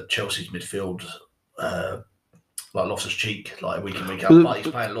into Chelsea's midfield, like Loftus-Cheek, like week in, week out. But he's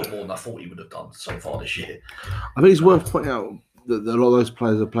playing a lot more than I thought he would have done so far this year. I think it's worth pointing out that a lot of those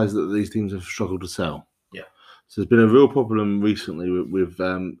players are players that these teams have struggled to sell. Yeah. So there's been a real problem recently with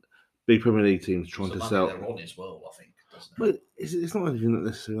big Premier League teams trying to sell. They're on as well, I think. But it's not anything that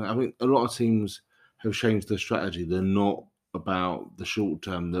necessarily. I mean, a lot of teams have changed their strategy. They're not about the short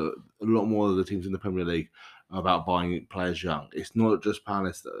term. A lot more of the teams in the Premier League are about buying players young. It's not just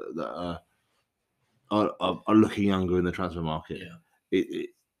Palace that are looking younger in the transfer market. Yeah.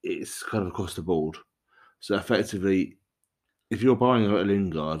 It's kind of across the board. So effectively, if you're buying a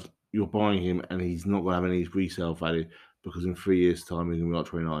Lingard, you're buying him, and he's not going to have any resale value because in 3 years' time he's going to be like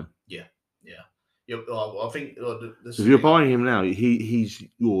 29. Yeah. I think if you're buying him now, he's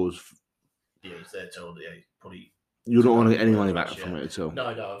yours. Yeah, he's there till probably. You don't want to get any money back from it at all. No,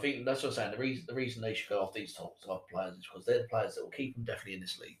 I think that's what I'm saying. The reason they should go off these type of players is because they're the players that will keep them definitely in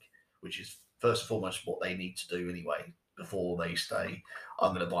this league, which is first and foremost what they need to do anyway before they stay.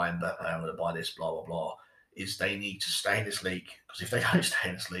 I'm going to buy Mbappe. I'm going to buy this. Blah blah blah. Is they need to stay in this league because if they don't stay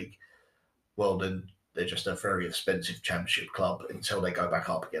in this league, well then they're just a very expensive championship club until they go back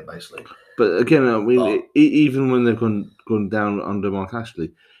up again, basically. But again, I mean, even when they've gone down under Mark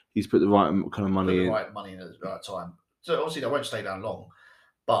Ashley, he's put the right kind of money in. The right money in at the right time. So obviously they won't stay down long,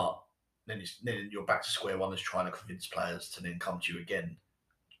 but then you're back to square one as trying to convince players to then come to you again,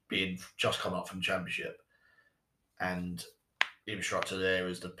 being just coming up from the championship. And the infrastructure there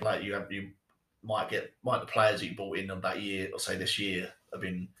is the play you might the players that you brought in on that year, or say this year, have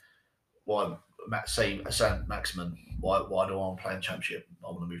been Maximin. Why do I want to play in championship? I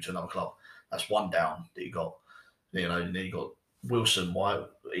want to move to another club. That's one down that you got. And then you got Wilson. Why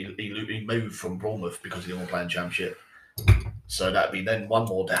he moved from Bournemouth because he didn't want to play in championship. So that'd be then one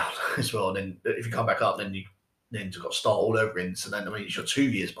more down as well. And then if you come back up, then you've got to start all over again. So then you're 2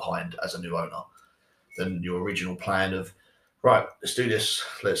 years behind as a new owner than your original plan of right. Let's do this.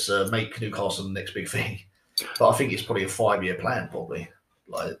 Let's make Newcastle the next big thing. But I think it's probably a 5-year plan. Probably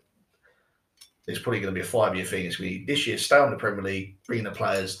like it's probably going to be a 5-year thing. It's going to be this year stay on the Premier League, bring in the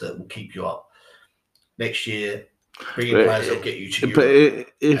players that will keep you up. Next year, bring in players that will get you to Europe. But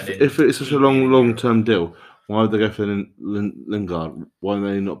if it's such a long-term deal, why would they go for Lingard? Why do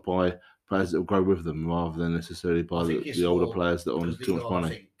they not buy players that will grow with them rather than necessarily buy the older players that want too much money? I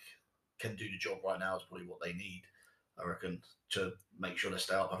think can do the job right now is probably what they need, I reckon, to make sure they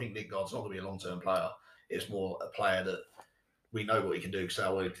stay up. I think Lingard's not going to be a long-term player. It's more a player that we know what he can do because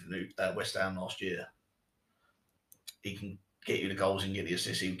how well he did do at West Ham last year. He can get you the goals and get the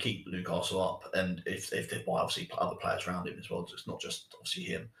assists. He can keep Newcastle up. And if they buy, obviously, other players around him as well. It's not just, obviously,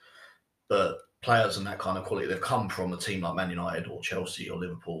 him. But players and that kind of quality, they've come from a team like Man United or Chelsea or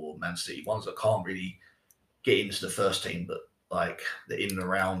Liverpool or Man City, ones that can't really get into the first team, but like they're in and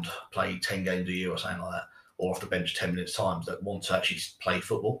around, play 10 games a year or something like that, or off the bench 10 minutes times, that want to actually play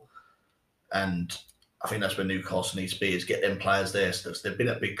football. And I think that's where Newcastle needs to be, is get them players there. So they've been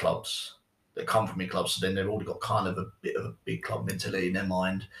at big clubs, they come from big clubs, so then they've already got kind of a bit of a big club mentality in their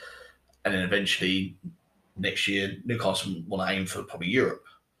mind. And then eventually next year, Newcastle want to aim for probably Europe.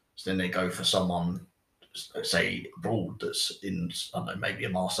 So then they go for someone say abroad that's in, I don't know, maybe a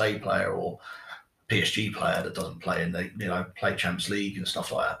Marseille player or PSG player that doesn't play and they play Champions League and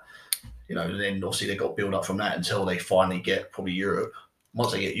stuff like that. And then obviously they got to build up from that until they finally get probably Europe.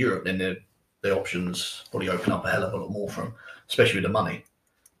 Once they get Europe, then the options probably open up a hell of a lot more for them, especially with the money.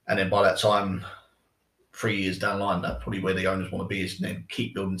 And then by that time, 3 years down the line, that's probably where the owners want to be, is then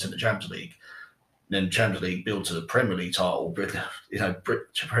keep building to the Champions League. And then Champions League build to the Premier League title,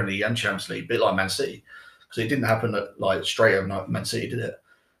 Premier League and Champions League, a bit like Man City. Because it didn't happen like straight overnight Man City, did it?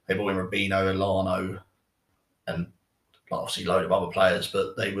 They brought in Robinho, Lano, and obviously a load of other players,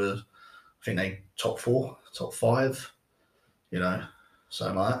 but they were, I think they top 4, top 5,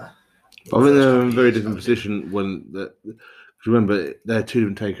 something like that. I think they're in a very different position when, remember, they had 2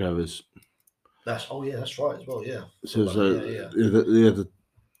 different takeovers. That's right as well, yeah. So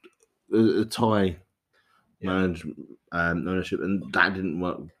the Thai management ownership, and that didn't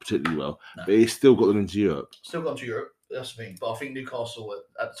work particularly well. No. But it still got them into Europe. Still got into Europe, that's the thing. But I think Newcastle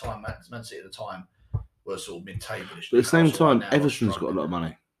at the time, Man City at the time, were sort of mid-table. But at the same time, Everton's got a lot of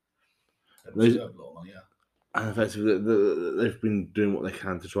money. They have a lot of money, yeah. And effectively, they've been doing what they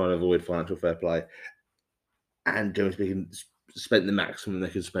can to try and avoid financial fair play, and generally speaking, spent the maximum they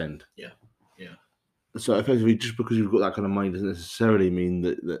could spend. Yeah. So effectively, just because you've got that kind of money doesn't necessarily mean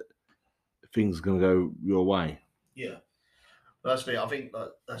that things are going to go your way. Yeah, that's me. I think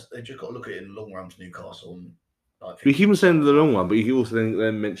they just got to look at it in the long run to Newcastle. And you keep on saying the long run, but you can also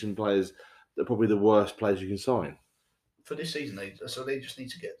then mention players that are probably the worst players you can sign for this season. They just need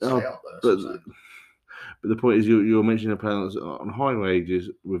to stay up there. But the point is, you're mentioning a player that's on high wages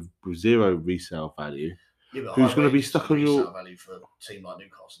with zero resale value. Yeah, but who's going to be stuck on your value for a team like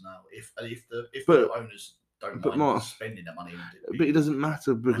Newcastle now? If the owners don't mind spending that money, but it doesn't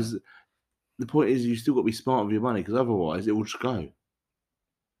matter, because the point is you still got to be smart with your money, because otherwise it will just go.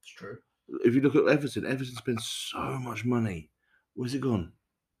 It's true. If you look at Everton spends so much money. Where's it gone?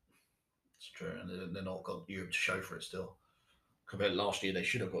 It's true, and they're not got Europe to show for it still. Compared to last year, they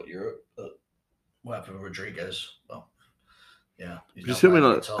should have got Europe, but what happened with Rodriguez? Well, yeah, he's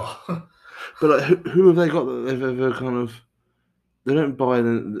but like, who have they got that they've ever kind of? They don't buy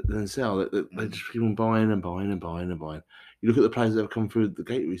and then sell. They just keep on buying and buying and buying and buying. You look at the players that have come through the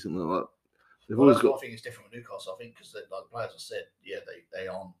gate recently. Like they've always got. I think it's different with Newcastle. I think because like the players have said, yeah, they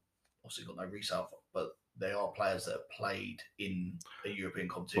aren't obviously got no resale, but they are players that have played in a European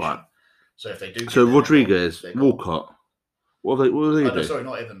competition. Right. So if they do, so Rodriguez, Walcott. What are they doing? Sorry,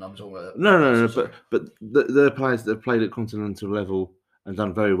 not Evan. I'm talking about. No. But they're players that have played at continental level and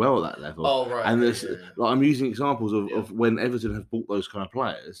done very well at that level. Oh, right. And like I'm using examples of when Everton have bought those kind of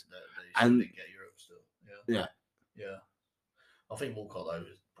players. They and get Europe still. Yeah. I think Walcott though is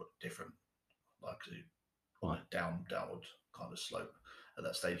different, like on a downward kind of slope at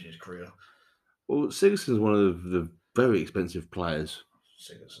that stage in his career. Well, Sigurdsson's one of the very expensive players.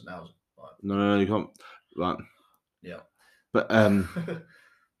 Sigurdsson now. No, you can't. Right. Yeah. But at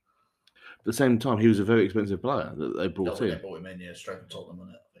the same time, he was a very expensive player that they brought in. They brought him in, straight from Tottenham,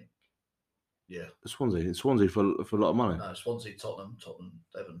 wasn't it? I think. Yeah. Swansea for a lot of money. No, Swansea, Tottenham,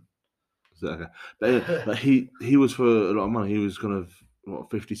 Devon. Okay. But he was for a lot of money. He was kind of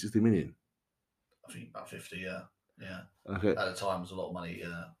 50, 60 million. I think about 50. Yeah. Okay. At the time, it was a lot of money.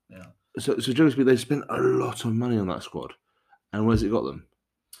 Yeah. So generally speaking, they spent a lot of money on that squad, and where's it got them?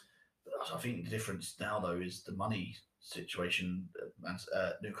 I think the difference now, though, is the money situation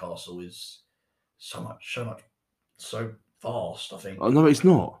at Newcastle is so vast. I think. Oh no, it's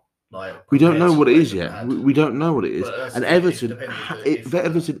not. Like we don't know what it is yet. We don't know what it is. And Everton,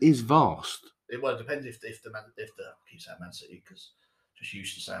 Everton is vast. It depends if the I keep saying Man City because just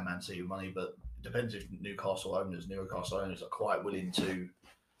used to saying Man City with money, but it depends if Newcastle owners are quite willing to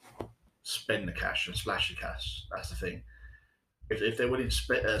spend the cash and splash the cash. That's the thing. If they're willing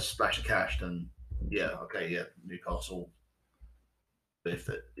to splash the cash, then Newcastle. If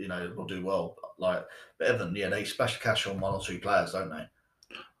will do well. Like but Everton, they splash the cash on 1 or 2 players, don't they?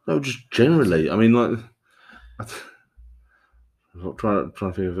 No, just generally. I mean, like, I'm trying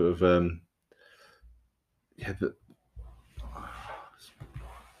to think of but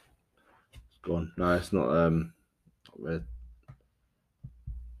it's gone. No, it's not. Red.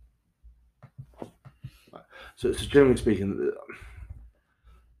 So generally speaking,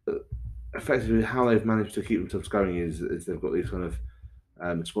 effectively, how they've managed to keep themselves going is they've got these kind of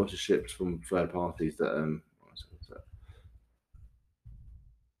sponsorships from third parties that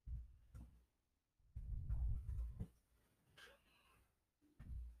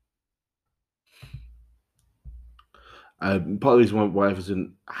part of the reason why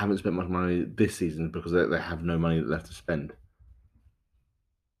Everton haven't spent much money this season is because they have no money left to spend.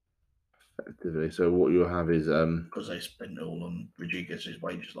 effectively. So what you'll have is because they spent it all on Rodriguez's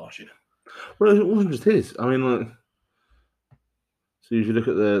wages last year. well, it wasn't just his. I mean, like, so if you look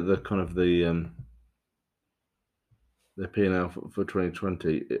at the kind of the P&L for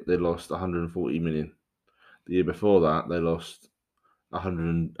 2020, they lost 140 million. The year before that, they lost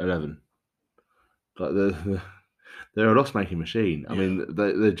 111. Like they're a loss-making machine. I mean,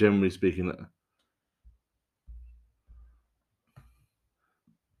 they're generally speaking.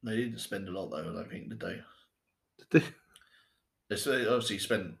 They didn't spend a lot though, I don't think, did they? They, They obviously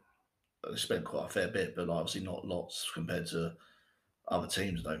spent quite a fair bit, but obviously not lots compared to other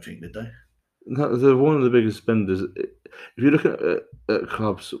teams. I don't think, did they? they're one of the biggest spenders. If you look at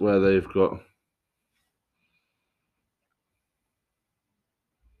clubs where they've got.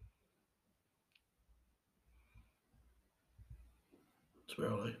 So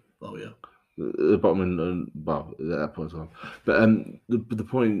where are they? Oh yeah. The bottom and well at that point as well. But the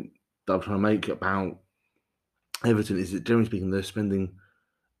point that I'm trying to make about Everton is that generally speaking they're spending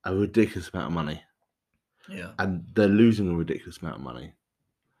a ridiculous amount of money. Yeah. And they're losing a ridiculous amount of money.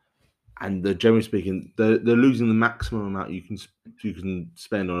 And they're generally speaking they're losing the maximum amount you can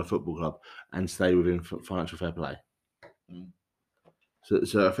spend on a football club and stay within financial fair play. Mm.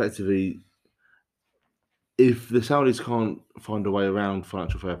 So effectively, if the Saudis can't find a way around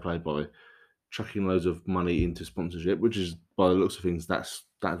financial fair play by chucking loads of money into sponsorship, which is by the looks of things that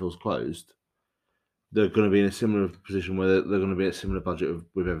feels closed, they're going to be in a similar position where they're going to be at a similar budget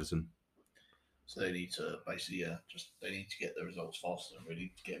with Everton. So they need to basically, they need to get the results faster and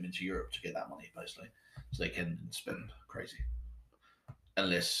really get them into Europe to get that money, basically, so they can spend crazy.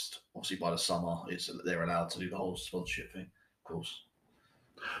 Unless, obviously, by the summer, they're allowed to do the whole sponsorship thing, of course.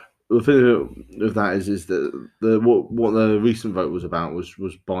 The thing with that is that what the recent vote was about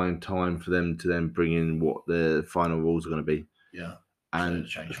was buying time for them to then bring in what the final rules are going to be. Yeah, and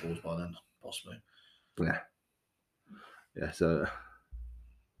so change rules by then, possibly. Yeah. So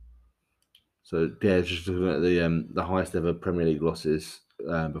yeah, just looking at the highest ever Premier League losses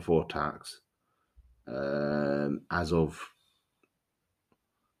before tax as of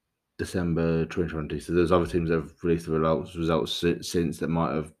December 2020. So there's other teams that have released the results since that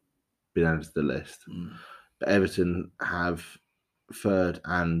might have been added to the list. Mm. But Everton have 3rd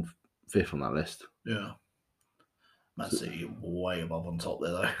and 5th on that list. Yeah. Man City way above on top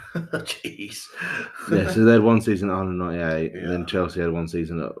there, though. Jeez. Yeah, so they had one season at 198, and then Chelsea had one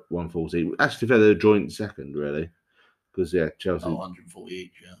season at 140. Actually, they're joint second, really. Because, Chelsea... 140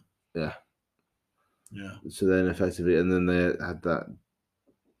 each, yeah. Yeah. So then effectively, and then they had that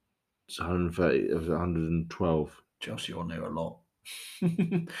 130, it was 112. Chelsea on there a lot.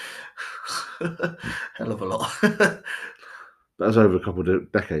 Hell of a lot. That's over a couple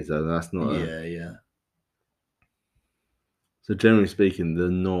of decades, though. That's not. Yeah. So generally speaking, they're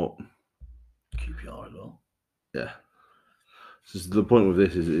not. QPR as well. Yeah. So the point with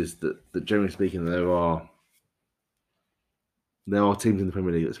this is that generally speaking, there are teams in the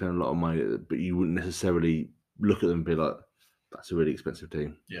Premier League that spend a lot of money, but you wouldn't necessarily look at them and be like, "That's a really expensive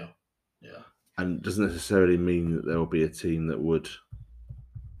team." Yeah. And it doesn't necessarily mean that there will be a team that would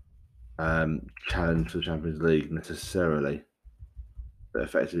challenge for the Champions League necessarily. But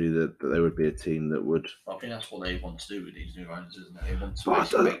effectively, that they would be a team that would. I think that's what they want to do with these new owners, isn't it? They want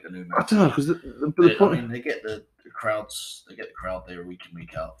to make the new. I don't know because the point. I mean, they get the crowds. They get the crowd there week in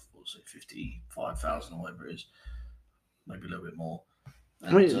week out. For, say 55,000 or whatever it is, maybe a little bit more.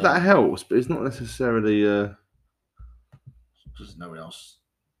 And, I mean that helps, but it's not necessarily because no one else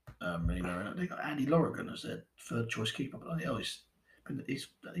really know. They got Andy Lorigan as their 3rd choice keeper, but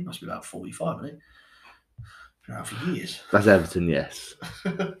he must be about 45, isn't he? Been around for years. That's Everton, yes.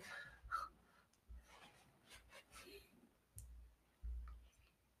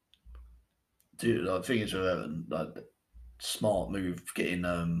 Dude, the thing is with Everton, like, smart move getting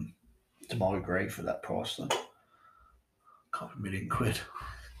Demarai Gray for that price, though. £2 million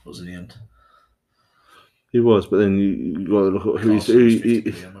was in the end. He was, but then you got to look at who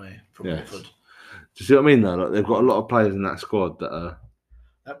from Watford. Do you see what I mean, though? Like, they've got a lot of players in that squad that are.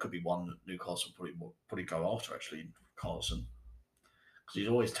 That could be one that Newcastle probably go after, actually, Carlson. Because he's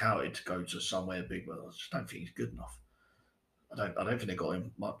always touted to go to somewhere big, but I just don't think he's good enough. I don't think they got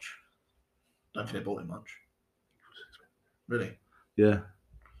him much. I don't think they bought him much. Really? Yeah.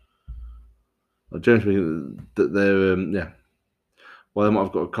 Generally speaking, that they're well, they might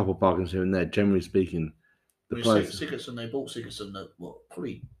have got a couple of bargains here and there. Generally speaking, Sigurdsson, they bought Sigurdsson at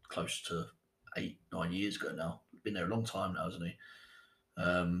probably close to 8-9 years ago now. Been there a long time now, hasn't he?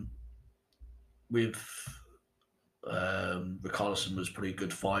 With Richarlison was pretty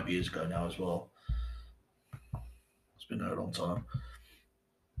good 5 years ago now as well. It's been there a long time.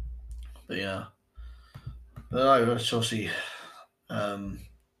 But yeah, but no, it's obviously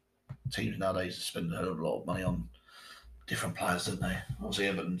teams nowadays spend a lot of money on different players, don't they? Obviously,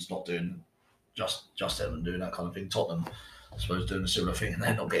 Everton's not doing just Everton doing that kind of thing. Tottenham, I suppose, doing a similar thing, and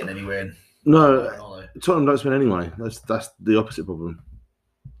they're not getting anywhere. No, Tottenham don't spend any money. That's the opposite problem.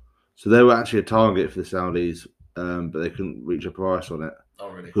 So they were actually a target for the Saudis, but they couldn't reach a price on it. Oh,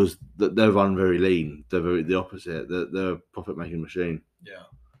 really? Because they're run very lean. They're the opposite. They're a profit-making machine. Yeah.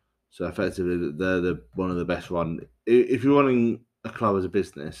 So effectively, they're one of the best run. If you're running a club as a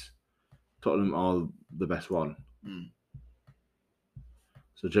business, Tottenham are the best one.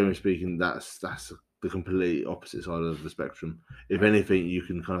 So generally speaking, that's the completely opposite side of the spectrum. If anything, you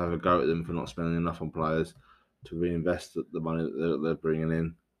can kind of have a go at them for not spending enough on players to reinvest the money that they're bringing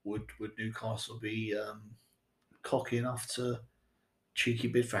in. Would Newcastle be cocky enough to cheeky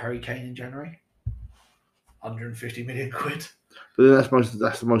bid for Harry Kane in January? 150 million quid. But then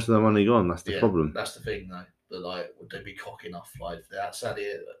that's most of their money gone. That's the problem. That's the thing, though. But like, would they be cocky enough? Like, the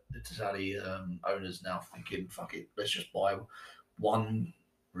Saudi owners now thinking, "Fuck it, let's just buy one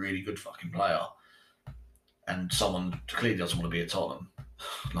really good fucking player," and someone clearly doesn't want to be at Tottenham.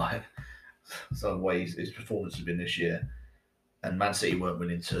 Like, so the way his performance has been this year, and Man City weren't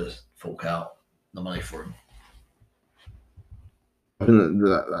willing to fork out the money for him. I think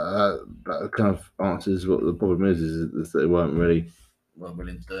that kind of answers what the problem is that they weren't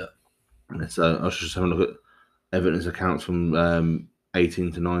willing to do it. So I was just having a look at Everton's accounts from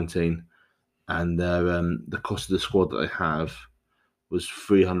 18 to 19, and their the cost of the squad that they have was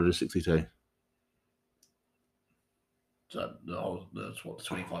 362. So that's what the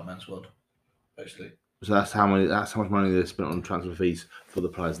 25-man squad, basically. So that's how much money they spent on transfer fees for the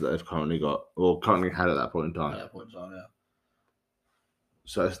players that they've currently got or currently had at that point in time. At that point in time, yeah.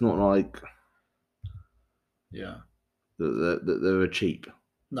 So it's not like that they're cheap.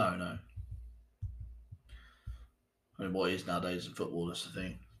 No. I mean, what is nowadays in football? That's the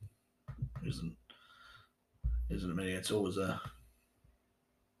thing. Isn't many at all, is there?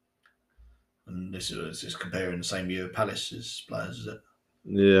 And this is comparing the same year of Palace's players, is it?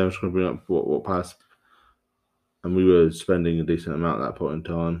 Yeah, I'm just going to bring up what Palace, and we were spending a decent amount at that point in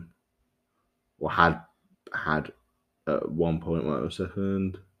time, or had at one point. Wait a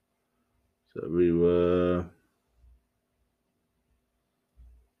second. So we were.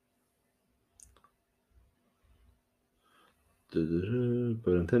 Good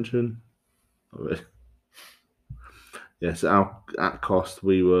intention. Yes, at cost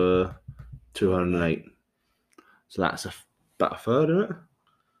we were 208. So that's about a third, isn't it?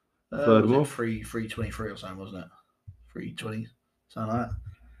 A third more. 323 or something, wasn't it? 320, something like that.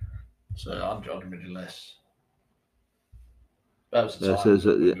 So 100 million less. That was the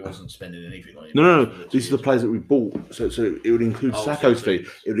time we wasn't spending anything on it. No. These are the players that we bought. So it would include Sakho's fee.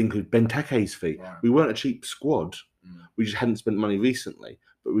 It would include Benteke's fee. Right. We weren't a cheap squad. We just hadn't spent money recently.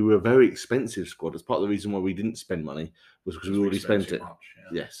 But we were a very expensive squad. As part of the reason why we didn't spend money was because we already spent it. Much,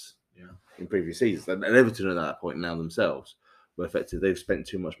 Yes. Yeah. In previous seasons. And Everton at that point now themselves were effective. They've spent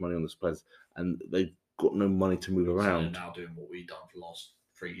too much money on the players and they've got no money to move around. So they're now doing what we've done for the last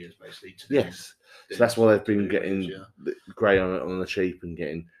 3 years, basically. Yes. So that's why they've been getting Gray on the cheap and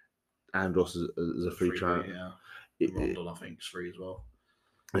getting Andros as a free transfer. Yeah. Rondon, I think, is free as well.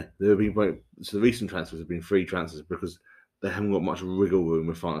 So the recent transfers have been free transfers because they haven't got much wiggle room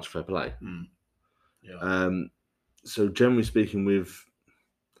with financial fair play. Yeah. So generally speaking, with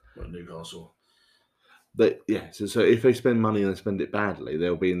Newcastle, so if they spend money and they spend it badly,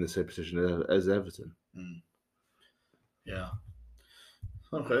 they'll be in the same position as Everton. Yeah.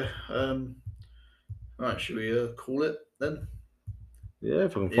 Okay. Right. Should we call it then? Yeah,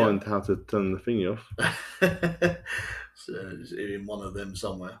 if I can find how to turn the thingy off. So it's in one of them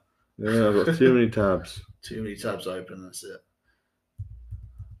somewhere. Yeah, I've got too many tabs. Too many tabs open, that's it.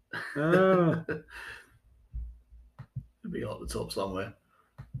 Ah. It'll be at the top somewhere.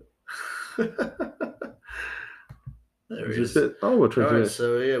 There it is. Oh, we're trying to.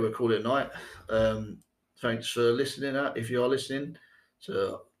 So yeah, we'll call it a night. Thanks for listening. If you are listening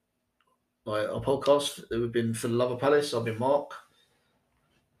to our podcast, we've been For the Love of Palace. I've been Mark.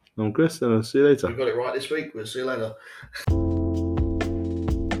 I'm Chris, and I'll see you later. We got it right this week. We'll see you later.